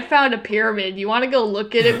 yo, I found a pyramid. You want to go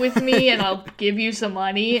look at it with me and I'll give you some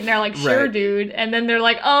money? And they're like, sure, Right. dude. And then they're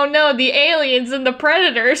like, oh no, the aliens and the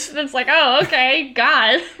predators. And it's like, oh, okay,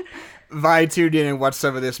 God. Vi tuned in and watched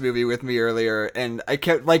some of this movie with me earlier, and I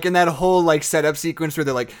kept, like, in that whole, like, setup sequence where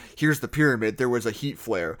they're like, here's the pyramid, there was a heat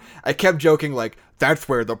flare. I kept joking, like, that's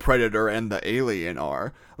where the Predator and the alien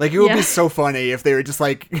are. Like, it would Yeah. be so funny if they were just,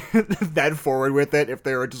 like, that forward with it, if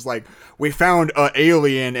they were just like, we found a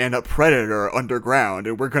alien and a Predator underground,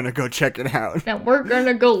 and we're gonna go check it out. Now we're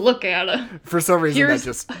gonna go look at it. For some reason, Here's- that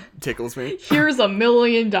just tickles me. Here's $1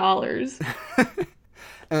 million.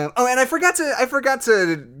 And I forgot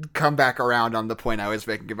to come back around on the point I was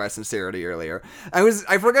making about sincerity earlier.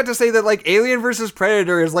 I forgot to say that, like, Alien vs.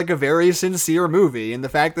 Predator is like a very sincere movie, and the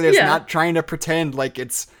fact that it's Yeah. not trying to pretend like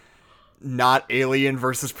it's not Alien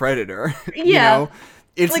vs. Predator. You Yeah. know?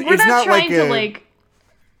 It's Like, we're it's not trying like to, like,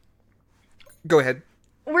 Go ahead.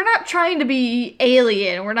 we're not trying to be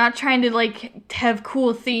alien. We're not trying to, like, have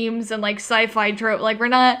cool themes and, like, sci-fi trope. Like, we're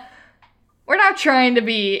not trying to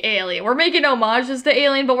be Alien. We're making homages to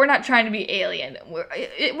Alien, but we're not trying to be Alien.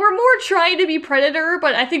 We're more trying to be Predator,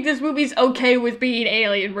 but I think this movie's okay with being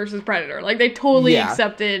Alien versus Predator. Like, they totally Yeah.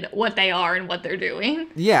 accepted what they are and what they're doing.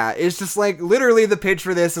 Yeah, it's just like, literally the pitch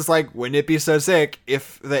for this is like, wouldn't it be so sick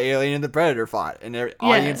if the alien and the Predator fought? And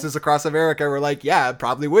audiences across America were like, yeah, it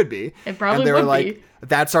probably would be. It probably and they would were like, be.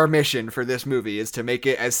 that's our mission for this movie, is to make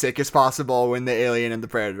it as sick as possible when the alien and the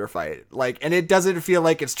Predator fight. Like, and it doesn't feel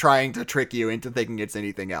like it's trying to trick you into thinking it's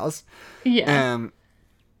anything else. Yeah.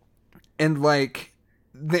 And like,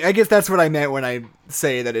 I guess that's what I meant when I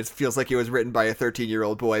say that it feels like it was written by a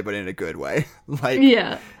 13-year-old boy, but in a good way. Like,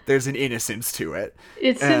 Yeah. there's an innocence to it.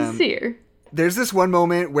 It's sincere. There's this one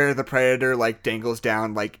moment where the Predator, like, dangles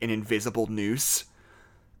down, like, an invisible noose.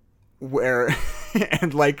 Where,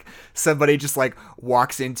 and, like, somebody just, like,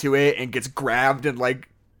 walks into it and gets grabbed and, like,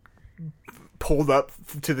 pulled up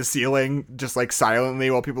to the ceiling, just, like, silently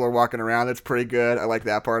while people are walking around. That's pretty good. I like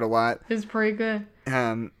that part a lot. It's pretty good.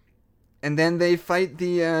 And then they fight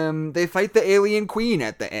the alien queen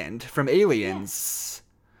at the end from Aliens.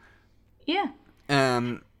 Yeah.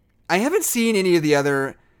 I haven't seen any of the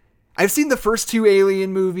other. I've seen the first 2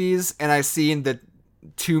 Alien movies, and I've seen the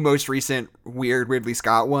 2 most recent weird Ridley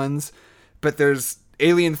Scott ones. But there's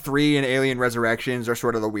Alien 3 and Alien Resurrections are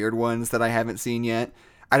sort of the weird ones that I haven't seen yet.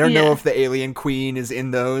 I don't know Yeah. if the alien queen is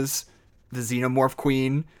in those, the xenomorph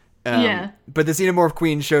queen. Yeah. But the xenomorph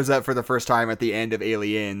queen shows up for the first time at the end of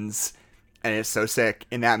Aliens, and it's so sick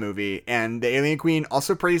in that movie. And the alien queen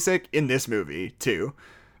also pretty sick in this movie too.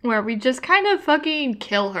 Where we just kind of fucking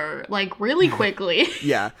kill her, like, really quickly.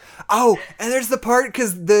 Yeah. Oh, and there's the part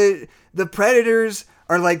because the predators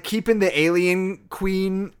are like keeping the alien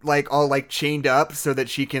queen like all like chained up so that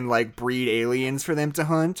she can like breed aliens for them to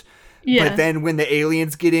hunt. Yeah. But then when the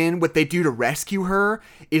aliens get in, what they do to rescue her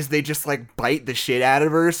is they just like bite the shit out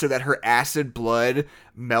of her so that her acid blood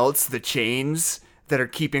melts the chains that are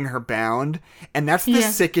keeping her bound. And that's the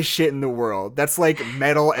sickest shit in the world. That's like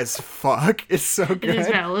metal as fuck. It's so good. It is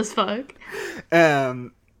metal as fuck.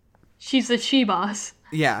 She's the she-boss.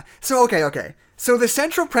 Yeah. So okay. So the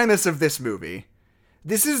central premise of this movie,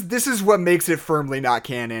 this is what makes it firmly not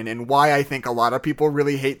canon and why I think a lot of people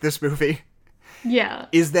really hate this movie. Yeah.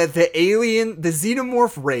 Is that the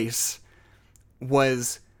xenomorph race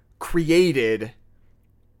was created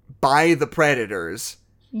by the predators.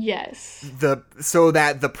 Yes. So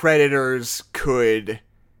that the predators could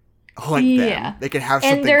hunt them. They could have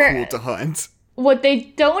something cool to hunt. What they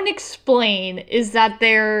don't explain is that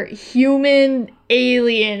they're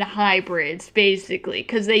human-alien hybrids, basically,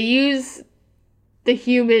 because they use the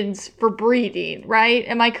humans for breeding, right?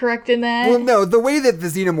 Am I correct in that? Well, no, the way that the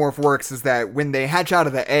xenomorph works is that when they hatch out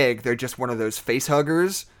of the egg, they're just one of those face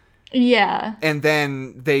huggers. Yeah. And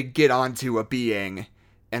then they get onto a being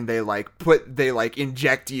and they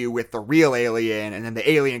inject you with the real alien, and then the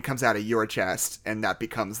alien comes out of your chest and that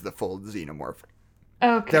becomes the full xenomorph.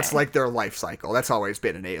 Okay. That's like their life cycle. That's always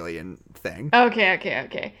been an alien thing.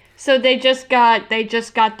 Okay. So they just got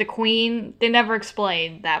the queen. They never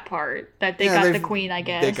explained that part. That they got the queen, I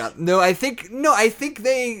guess. I think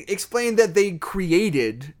they explained that they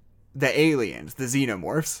created the aliens, the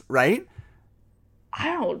xenomorphs, right? I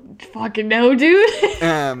don't fucking know, dude.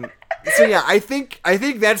 So yeah, I think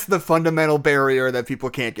that's the fundamental barrier that people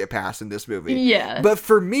can't get past in this movie. Yeah. But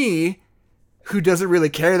for me, who doesn't really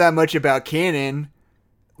care that much about canon,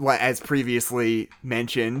 as previously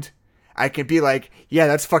mentioned, I can be like, yeah,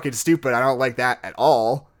 that's fucking stupid. I don't like that at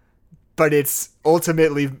all. But it's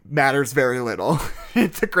ultimately matters very little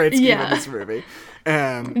in the great scheme of this movie.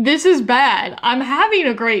 This is bad. I'm having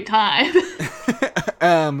a great time.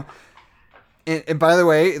 And by the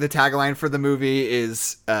way, the tagline for the movie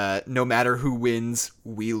is no matter who wins,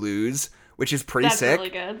 we lose, which is pretty sick. That's really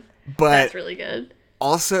good. But that's really good.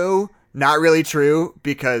 Also, not really true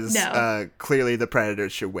because clearly the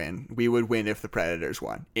Predators should win. We would win if the Predators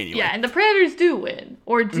won. Anyway. Yeah, and the Predators do win.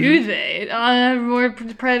 Or do they? More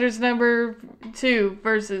Predators number 2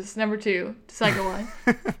 versus number 2, the second one.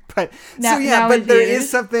 But there is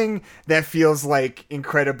something that feels like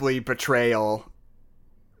incredibly betrayal.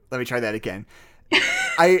 Let me try that again.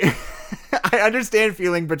 I understand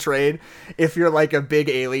feeling betrayed if you're like a big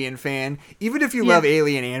Alien fan. Even if you love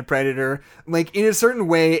Alien and Predator, like in a certain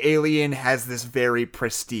way, Alien has this very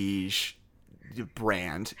prestige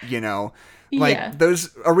brand, you know? Like those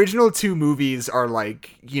original 2 movies are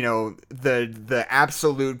like, you know, the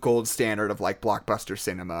absolute gold standard of like blockbuster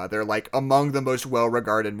cinema. They're like among the most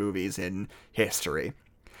well-regarded movies in history.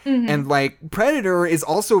 Mm-hmm. And like Predator is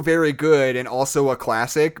also very good and also a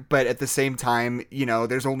classic, but at the same time, you know,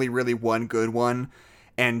 there's only really one good one.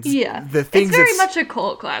 And the things it's very much a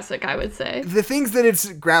cult classic, I would say. The things that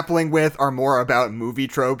it's grappling with are more about movie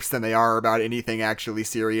tropes than they are about anything actually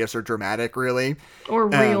serious or dramatic, really. Or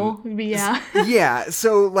real, yeah. Yeah,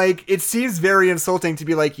 so like it seems very insulting to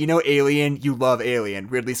be like, you know, Alien, you love Alien.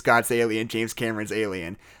 Ridley Scott's Alien, James Cameron's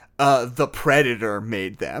Alien. The Predator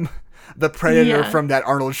made them. The Predator from that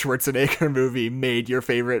Arnold Schwarzenegger movie made your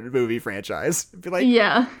favorite movie franchise. Be like,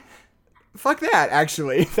 fuck that,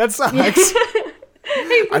 actually. That sucks.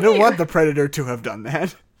 Hey, I don't want the Predator to have done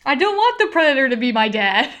that. I don't want the Predator to be my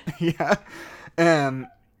dad. Yeah.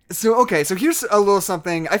 So here's a little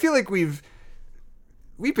something. I feel like we've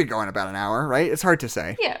been going about an hour, right? It's hard to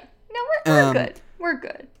say. Yeah. No, we're good. We're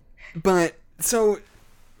good. But, so,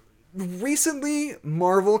 recently,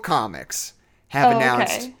 Marvel Comics have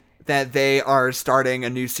announced that they are starting a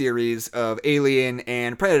new series of Alien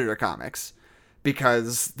and Predator comics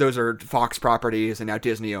because those are Fox properties and now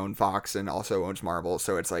Disney owns Fox and also owns Marvel.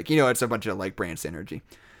 So it's like, you know, it's a bunch of like brand synergy.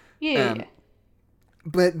 Yeah.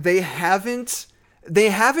 But they haven't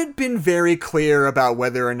been very clear about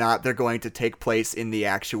whether or not they're going to take place in the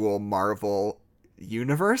actual Marvel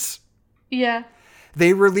universe. Yeah.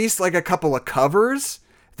 They released like a couple of covers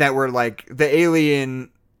that were like the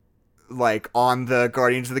Alien like on the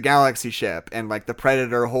Guardians of the Galaxy ship and like the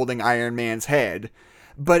Predator holding Iron Man's head.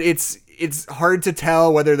 But it's hard to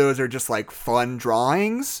tell whether those are just like fun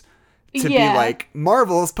drawings to be like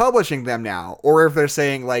Marvel's publishing them now, or if they're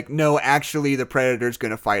saying like, no, actually the Predator's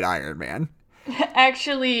gonna fight Iron Man.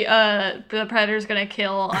 Actually, the Predator's gonna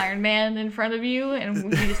kill Iron Man in front of you,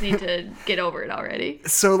 and you just need to get over it already.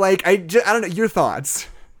 So, like, I don't know, your thoughts.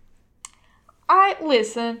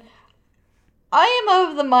 Listen, I am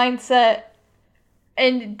of the mindset,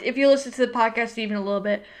 and if you listen to the podcast even a little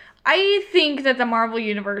bit, I think that the Marvel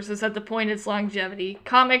Universe is at the point of its longevity,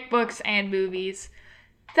 comic books and movies,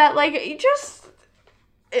 that, like, I just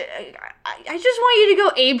want you to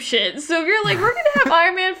go apeshit. So if you're like, we're gonna have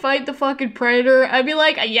Iron Man fight the fucking Predator, I'd be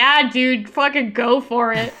like, yeah, dude, fucking go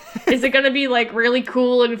for it. Is it gonna be, like, really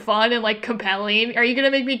cool and fun and, like, compelling? Are you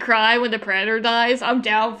gonna make me cry when the Predator dies? I'm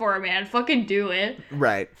down for it, man. Fucking do it.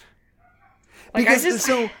 Right. Like, Because,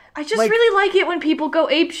 I just really like it when people go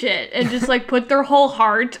apeshit and just, like, put their whole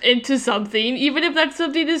heart into something, even if that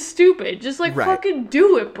something is stupid. Just, like, fucking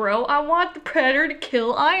do it, bro. I want the Predator to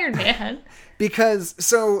kill Iron Man. Because,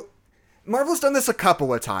 so, Marvel's done this a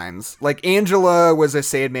couple of times. Like, Angela was a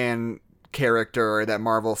Sandman character that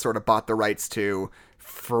Marvel sort of bought the rights to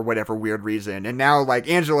for whatever weird reason. And now, like,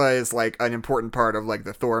 Angela is, like, an important part of, like,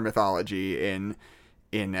 the Thor mythology in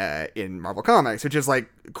Marvel Comics, which is,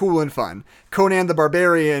 like, cool and fun. Conan the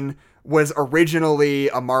Barbarian was originally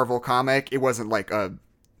a Marvel comic. It wasn't, like, a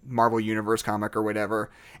Marvel Universe comic or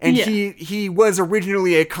whatever. And he was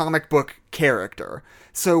originally a comic book character.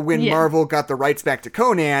 So when Marvel got the rights back to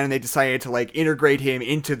Conan and they decided to, like, integrate him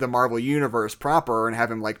into the Marvel Universe proper and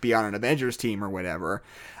have him, like, be on an Avengers team or whatever,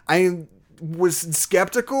 I was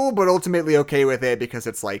skeptical, but ultimately okay with it because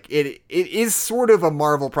it's, like, it is sort of a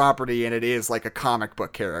Marvel property and it is, like, a comic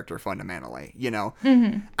book character fundamentally, you know?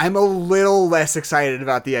 Mm-hmm. I'm a little less excited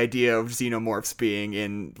about the idea of Xenomorphs being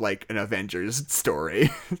in, like, an Avengers story,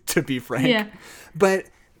 to be frank. Yeah. But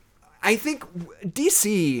I think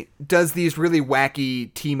DC does these really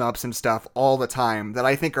wacky team-ups and stuff all the time that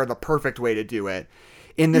I think are the perfect way to do it,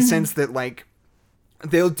 in the sense that, like,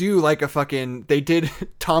 they'll do, like, they did,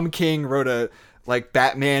 Tom King wrote a, like,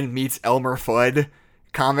 Batman meets Elmer Fudd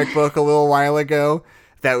comic book a little while ago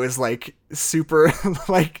that was, like, super,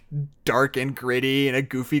 like, dark and gritty in a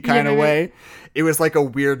goofy kind of way. It was, like, a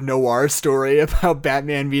weird noir story about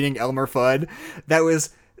Batman meeting Elmer Fudd that was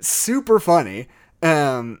super funny.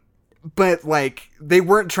 But, like, they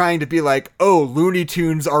weren't trying to be like, oh, Looney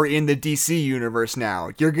Tunes are in the DC universe now.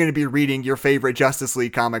 You're going to be reading your favorite Justice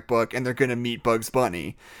League comic book, and they're going to meet Bugs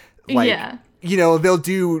Bunny. Like, you know, they'll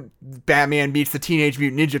do Batman meets the Teenage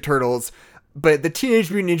Mutant Ninja Turtles, but the Teenage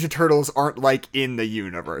Mutant Ninja Turtles aren't, like, in the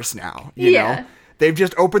universe now, you know? They've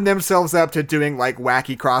just opened themselves up to doing, like,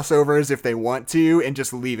 wacky crossovers if they want to, and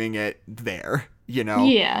just leaving it there, you know?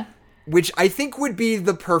 Yeah. Which I think would be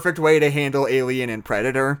the perfect way to handle Alien and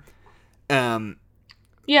Predator.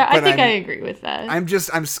 I think I agree with that. I'm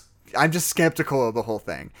just skeptical of the whole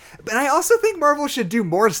thing. But I also think Marvel should do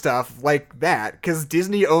more stuff like that, because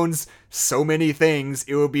Disney owns so many things.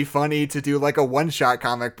 It would be funny to do, like, a one-shot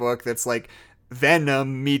comic book that's like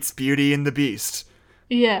Venom meets Beauty and the Beast.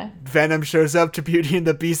 Yeah. Venom shows up to Beauty and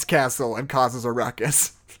the Beast castle and causes a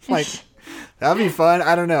ruckus. Like, that'd be fun.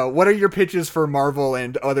 I don't know. What are your pitches for Marvel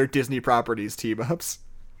and other Disney properties team-ups?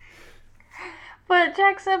 But,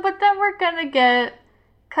 Jackson, then we're gonna get,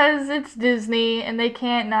 cause it's Disney and they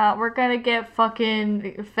can't not, we're gonna get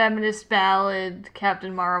fucking Feminist Ballad,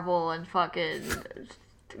 Captain Marvel, and fucking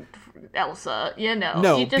Elsa, you know.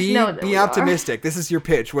 No, you just know that be optimistic. This is your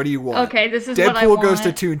pitch. What do you want? Okay, this is Deadpool what I want. Deadpool goes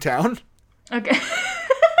to Toontown. Okay.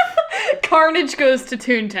 Carnage goes to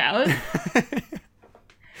Toontown.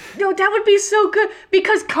 No, that would be so good,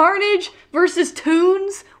 because Carnage versus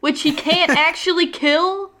Toons, which he can't actually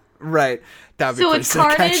kill. Right. So it's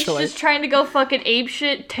Carnage just trying to go fucking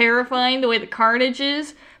apeshit, terrifying the way the Carnage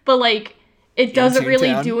is, but, like, it doesn't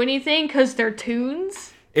really do anything because they're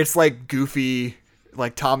Toons. It's like goofy,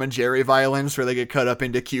 like, Tom and Jerry violence where they get cut up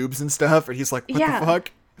into cubes and stuff, and he's like, what the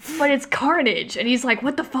fuck? But it's Carnage, and he's like,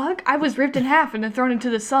 what the fuck? I was ripped in half and then thrown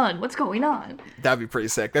into the sun. What's going on? That'd be pretty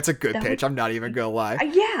sick. That's a good pitch. I'm not even gonna lie.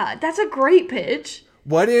 Yeah, that's a great pitch.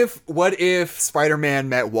 What if Spider-Man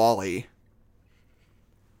met Wall-E?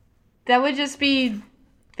 That would just be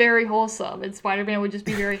very wholesome, and Spider-Man would just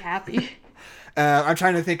be very happy. I'm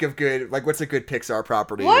trying to think of good, like, what's a good Pixar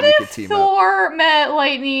property what that we if could team Thor up? met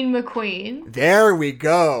Lightning McQueen? There we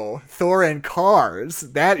go. Thor and cars.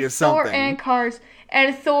 That is something. Thor and cars.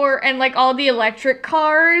 And Thor, and, like, all the electric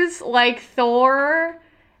cars, like Thor,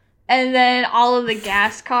 and then all of the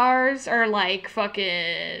gas cars are, like,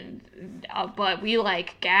 fucking, but we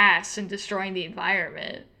like gas and destroying the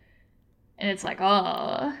environment. And it's like,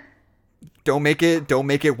 oh... Don't make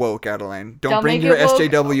it woke, Adeline. Don't bring your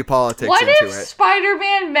SJW politics into it. What if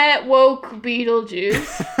Spider-Man met woke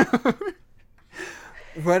Beetlejuice?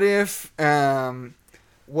 What if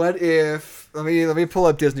What if let me pull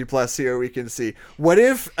up Disney Plus here we can see. What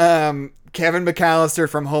if Kevin McAllister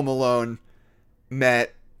from Home Alone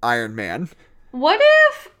met Iron Man? What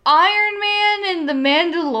if Iron Man and the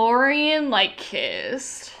Mandalorian like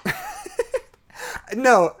kissed?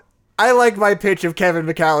 No, I like my pitch of Kevin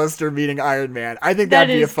McAllister meeting Iron Man. I think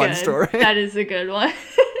that'd be a fun story. That is a good one.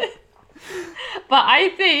 But I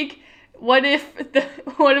think what if the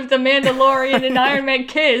Mandalorian and Iron Man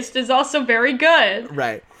kissed is also very good.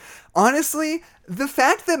 Right. Honestly, the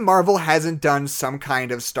fact that Marvel hasn't done some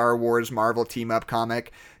kind of Star Wars Marvel team-up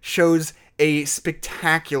comic shows a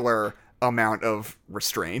spectacular amount of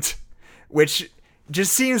restraint, which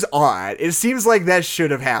just seems odd. It seems like that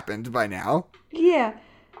should have happened by now. Yeah.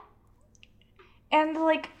 And,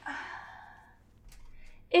 like,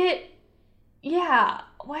 yeah,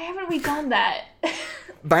 why haven't we done that?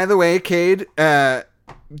 By the way, Cade, Dan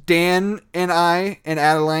and I and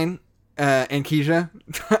Adeline and Keisha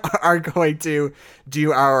are going to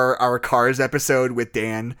do our Cars episode with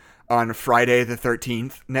Dan on Friday the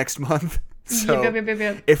 13th next month. So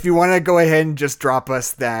Yep. if you want to go ahead and just drop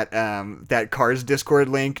us that Cars Discord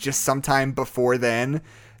link just sometime before then,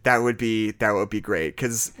 that would be great,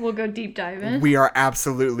 because we'll go deep dive in. We are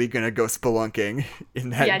absolutely gonna go spelunking in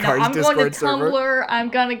that Cars I'm Discord going to server. Tumblr. I'm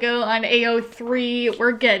gonna go on AO3.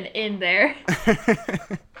 We're getting in there.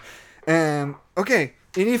 Okay.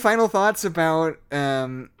 Any final thoughts about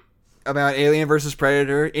Alien versus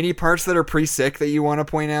Predator? Any parts that are pretty sick that you want to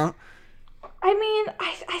point out? I mean,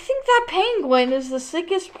 I think that penguin is the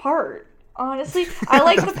sickest part. Honestly, I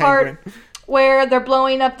like the part where they're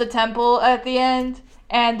blowing up the temple at the end.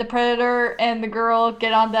 And the Predator and the girl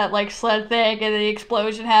get on that, like, sled thing, and the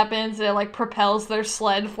explosion happens, and it, like, propels their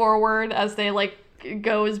sled forward as they, like,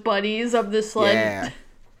 go as buddies of the sled.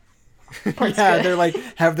 Yeah. Yeah, they're, like,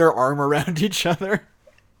 have their arm around each other.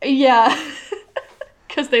 Yeah.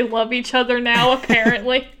 Because they love each other now,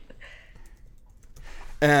 apparently.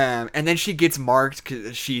 And then she gets marked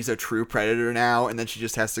because she's a true Predator now, and then she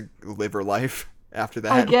just has to live her life after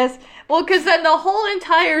that. I guess. Well, because then the whole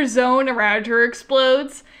entire zone around her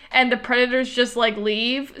explodes, and the Predators just, like,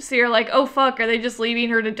 leave. So you're like, oh, fuck, are they just leaving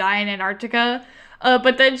her to die in Antarctica?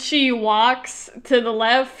 But then she walks to the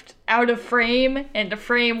left out of frame, and the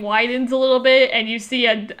frame widens a little bit, and you see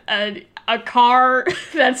a car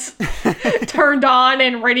that's turned on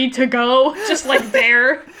and ready to go, just, like,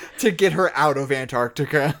 there. To get her out of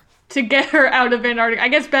Antarctica. I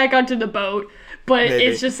guess back onto the boat. But Maybe.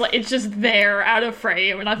 it's just there out of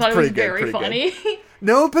frame, and I thought it was very funny.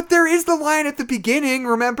 No, but there is the line at the beginning,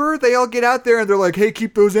 remember? They all get out there and they're like, hey,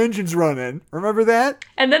 keep those engines running. Remember that?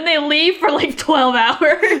 And then they leave for like 12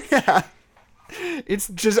 hours. Yeah.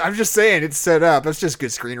 I'm just saying, it's set up. That's just good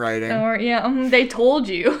screenwriting. Or, yeah, they told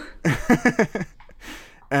you.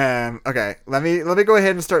 Okay, let me go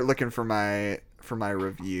ahead and start looking for my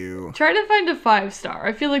review. Try to find a 5-star.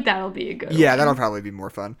 I feel like that'll be a good one. That'll probably be more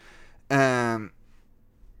fun.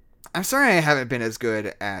 I'm sorry I haven't been as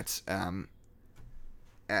good at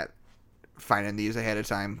finding these ahead of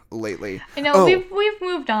time lately. I know, we've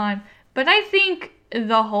moved on, but I think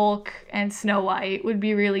the Hulk and Snow White would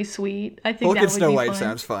be really sweet. I think Hulk that and would Snow be White fun.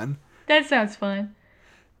 sounds fun. That sounds fun.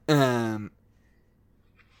 Yeah,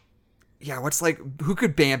 who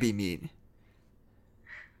could Bambi meet?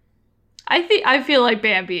 I feel like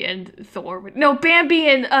Bambi and Thor would... No, Bambi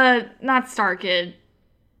and, not Star-Kid.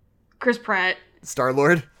 Chris Pratt.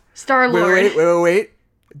 Star-Lord? Star-Lord. Wait.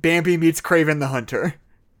 Bambi meets Kraven the Hunter.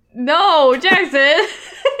 No, Jackson!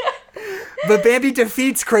 But Bambi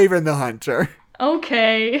defeats Kraven the Hunter.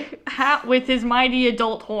 Okay. With his mighty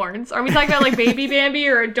adult horns. Are we talking about, like, baby Bambi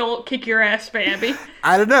or adult kick-your-ass Bambi?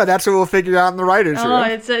 I don't know. That's what we'll figure out in the writer's room. Oh,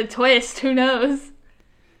 it's a twist. Who knows?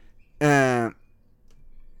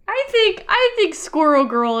 I think Squirrel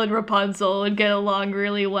Girl and Rapunzel would get along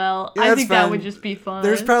really well. Yeah, I think that fun. would just be fun.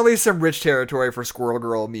 There's probably some rich territory for Squirrel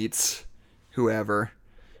Girl meets whoever.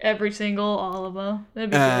 Every single, all of them.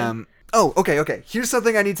 That'd be good. Oh, okay. Here's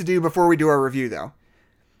something I need to do before we do our review, though.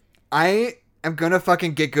 I am gonna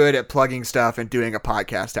fucking get good at plugging stuff and doing a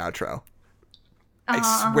podcast outro.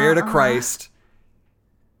 I swear to Christ,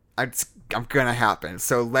 I'm gonna happen.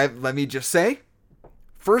 So let me just say,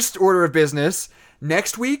 first order of business,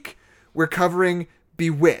 next week, we're covering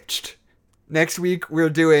Bewitched. Next week, we're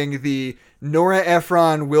doing the Nora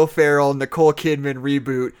Ephron, Will Ferrell, Nicole Kidman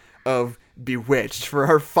reboot of Bewitched for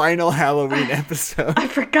our final Halloween episode. I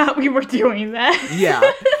forgot we were doing that. Yeah.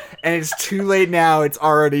 And it's too late now. It's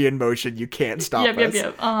already in motion. You can't stop us.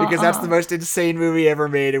 Yep. Because that's the most insane movie ever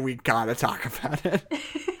made, and we gotta talk about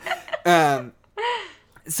it.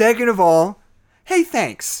 Second of all, hey,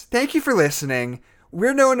 thanks. Thank you for listening.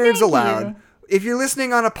 We're No Nerds Allowed. if you're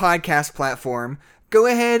listening on a podcast platform, go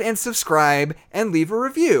ahead and subscribe and leave a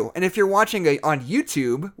review. And if you're watching on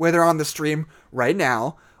YouTube, whether on the stream right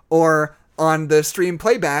now or on the stream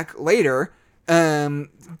playback later,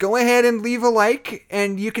 go ahead and leave a like,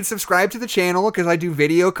 and you can subscribe to the channel because I do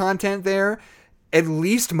video content there at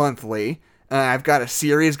least monthly. I've got a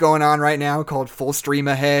series going on right now called Full Stream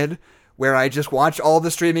Ahead, where I just watch all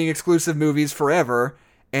the streaming exclusive movies forever,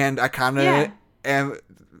 and I kind of am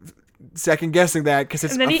second guessing that because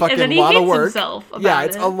it's a fucking lot of work. Yeah,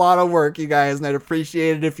 it's a lot of work, you guys, and I'd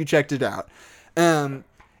appreciate it if you checked it out.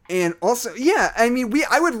 And also, yeah, I mean,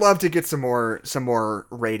 I would love to get some more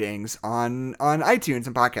ratings on iTunes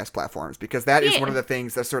and podcast platforms, because that is one of the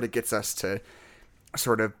things that sort of gets us to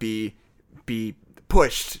sort of be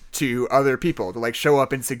pushed to other people, to like show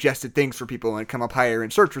up in suggested things for people and come up higher in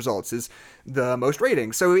search results is the most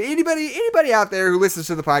ratings. So anybody out there who listens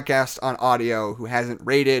to the podcast on audio who hasn't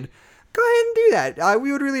rated, go ahead and do that.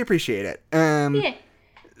 We would really appreciate it.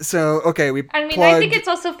 So, okay, I think it's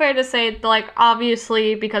also fair to say, like,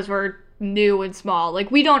 obviously, because we're new and small, like,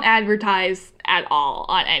 we don't advertise at all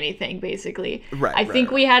on anything, basically. I think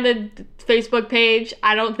we had a Facebook page.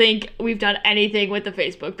 I don't think we've done anything with the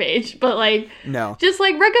Facebook page, but, like, no. Just,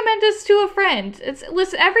 like, recommend us to a friend.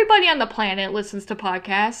 Listen, everybody on the planet listens to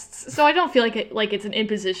podcasts, so I don't feel like it's an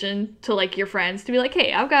imposition to, like, your friends to be like,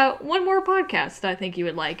 hey, I've got one more podcast I think you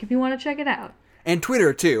would like if you want to check it out. And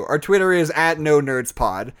Twitter, too. Our Twitter is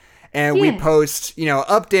 @NoNerdsPod. And we post,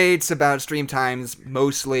 updates about stream times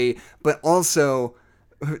mostly, but also,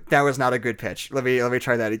 that was not a good pitch. Let me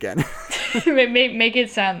try that again. Make it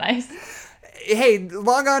sound nice. Hey,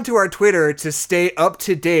 log on to our Twitter to stay up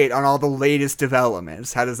to date on all the latest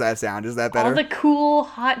developments. How does that sound? Is that better? All the cool,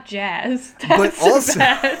 hot jazz. That's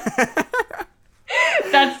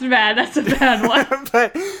bad. That's a bad one.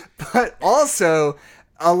 but also,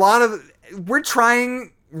 we're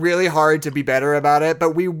trying really hard to be better about it,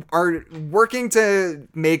 but we are working to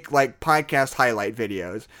make like podcast highlight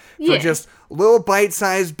videos for just little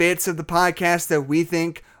bite-sized bits of the podcast that we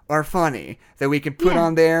think are funny that we can put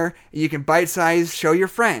on there. You can bite-size, show your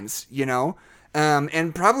friends,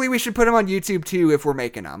 and probably we should put them on YouTube too if we're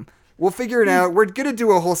making them. We'll figure it out. We're gonna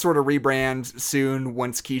do a whole sort of rebrand soon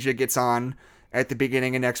once Keisha gets on at the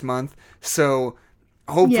beginning of next month, so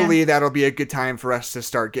hopefully that'll be a good time for us to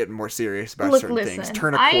start getting more serious about certain things.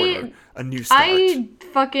 Turn a corner, a new start. I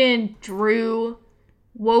fucking drew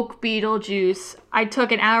woke Beetlejuice. I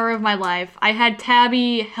took an hour of my life. I had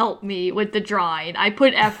Tabby help me with the drawing. I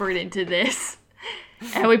put effort into this.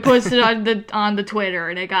 And we posted on the Twitter,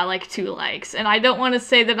 and it got like 2 likes. And I don't want to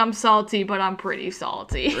say that I'm salty, but I'm pretty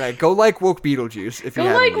salty. Right, go like woke Beetlejuice if you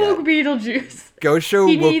haven't yet. Go like woke Beetlejuice. Go show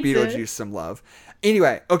woke Beetlejuice some love.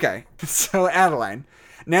 Anyway, okay. So Adeline,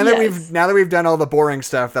 now that we've done all the boring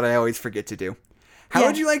stuff that I always forget to do, how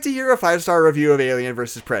would you like to hear a 5-star review of Alien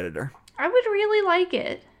vs. Predator? I would really like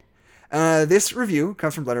it. This review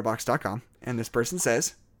comes from Letterboxd.com, and this person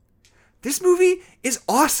says, "This movie is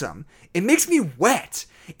awesome. It makes me wet.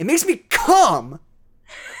 It makes me cum."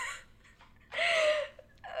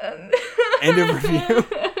 End of review.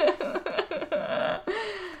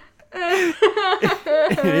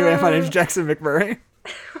 Anyway, my name's Jackson McMurray.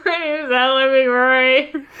 My name's Alan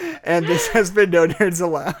McMurray. And this has been No Nerds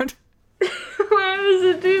Allowed.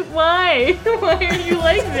 Why? Why are you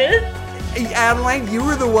like this? Adeline, you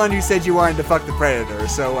were the one who said you wanted to fuck the Predator,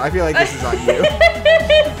 so I feel like this is on you.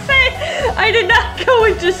 I did not go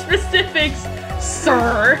into specifics,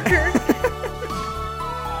 sir.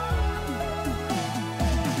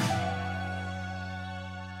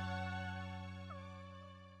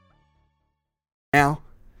 Now,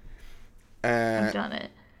 I've done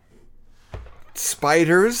it.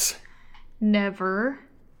 Spiders never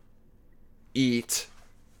eat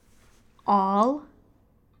all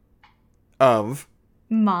of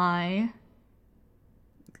my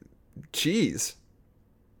cheese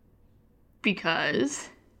because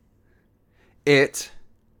it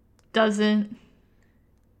doesn't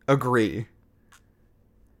agree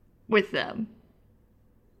with them.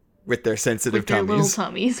 With their sensitive tummies. With their little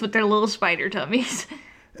tummies. With their little spider tummies.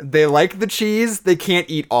 They like the cheese. They can't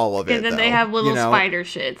eat all of it, and then though, they have little spider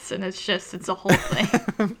shits, and it's a whole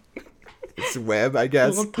thing. It's web, I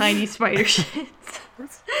guess. Little tiny spider shits.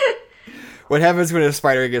 What happens when a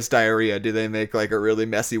spider gets diarrhea? Do they make like a really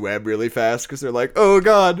messy web really fast? Because they're like, oh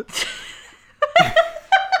god.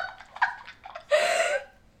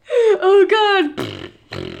 Oh god.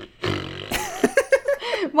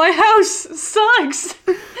 My house sucks.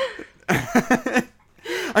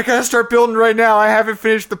 I gotta start building right now. I haven't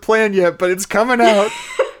finished the plan yet, but it's coming out.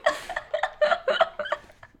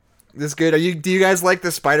 This good? Do you guys like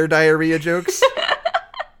the spider diarrhea jokes?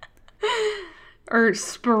 Or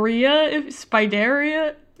spideria?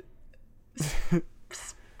 Spideria?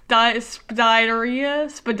 Spideria.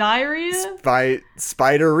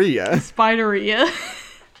 Spideria.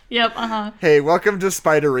 Yep, Hey, welcome to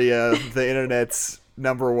Spideria, the internet's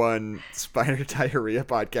 #1 spider diarrhea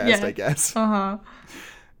podcast, Yeah. I guess.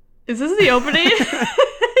 Is this the opening?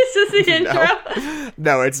 Is this the intro?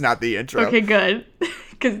 No, it's not the intro. Okay, good.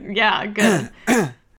 Good.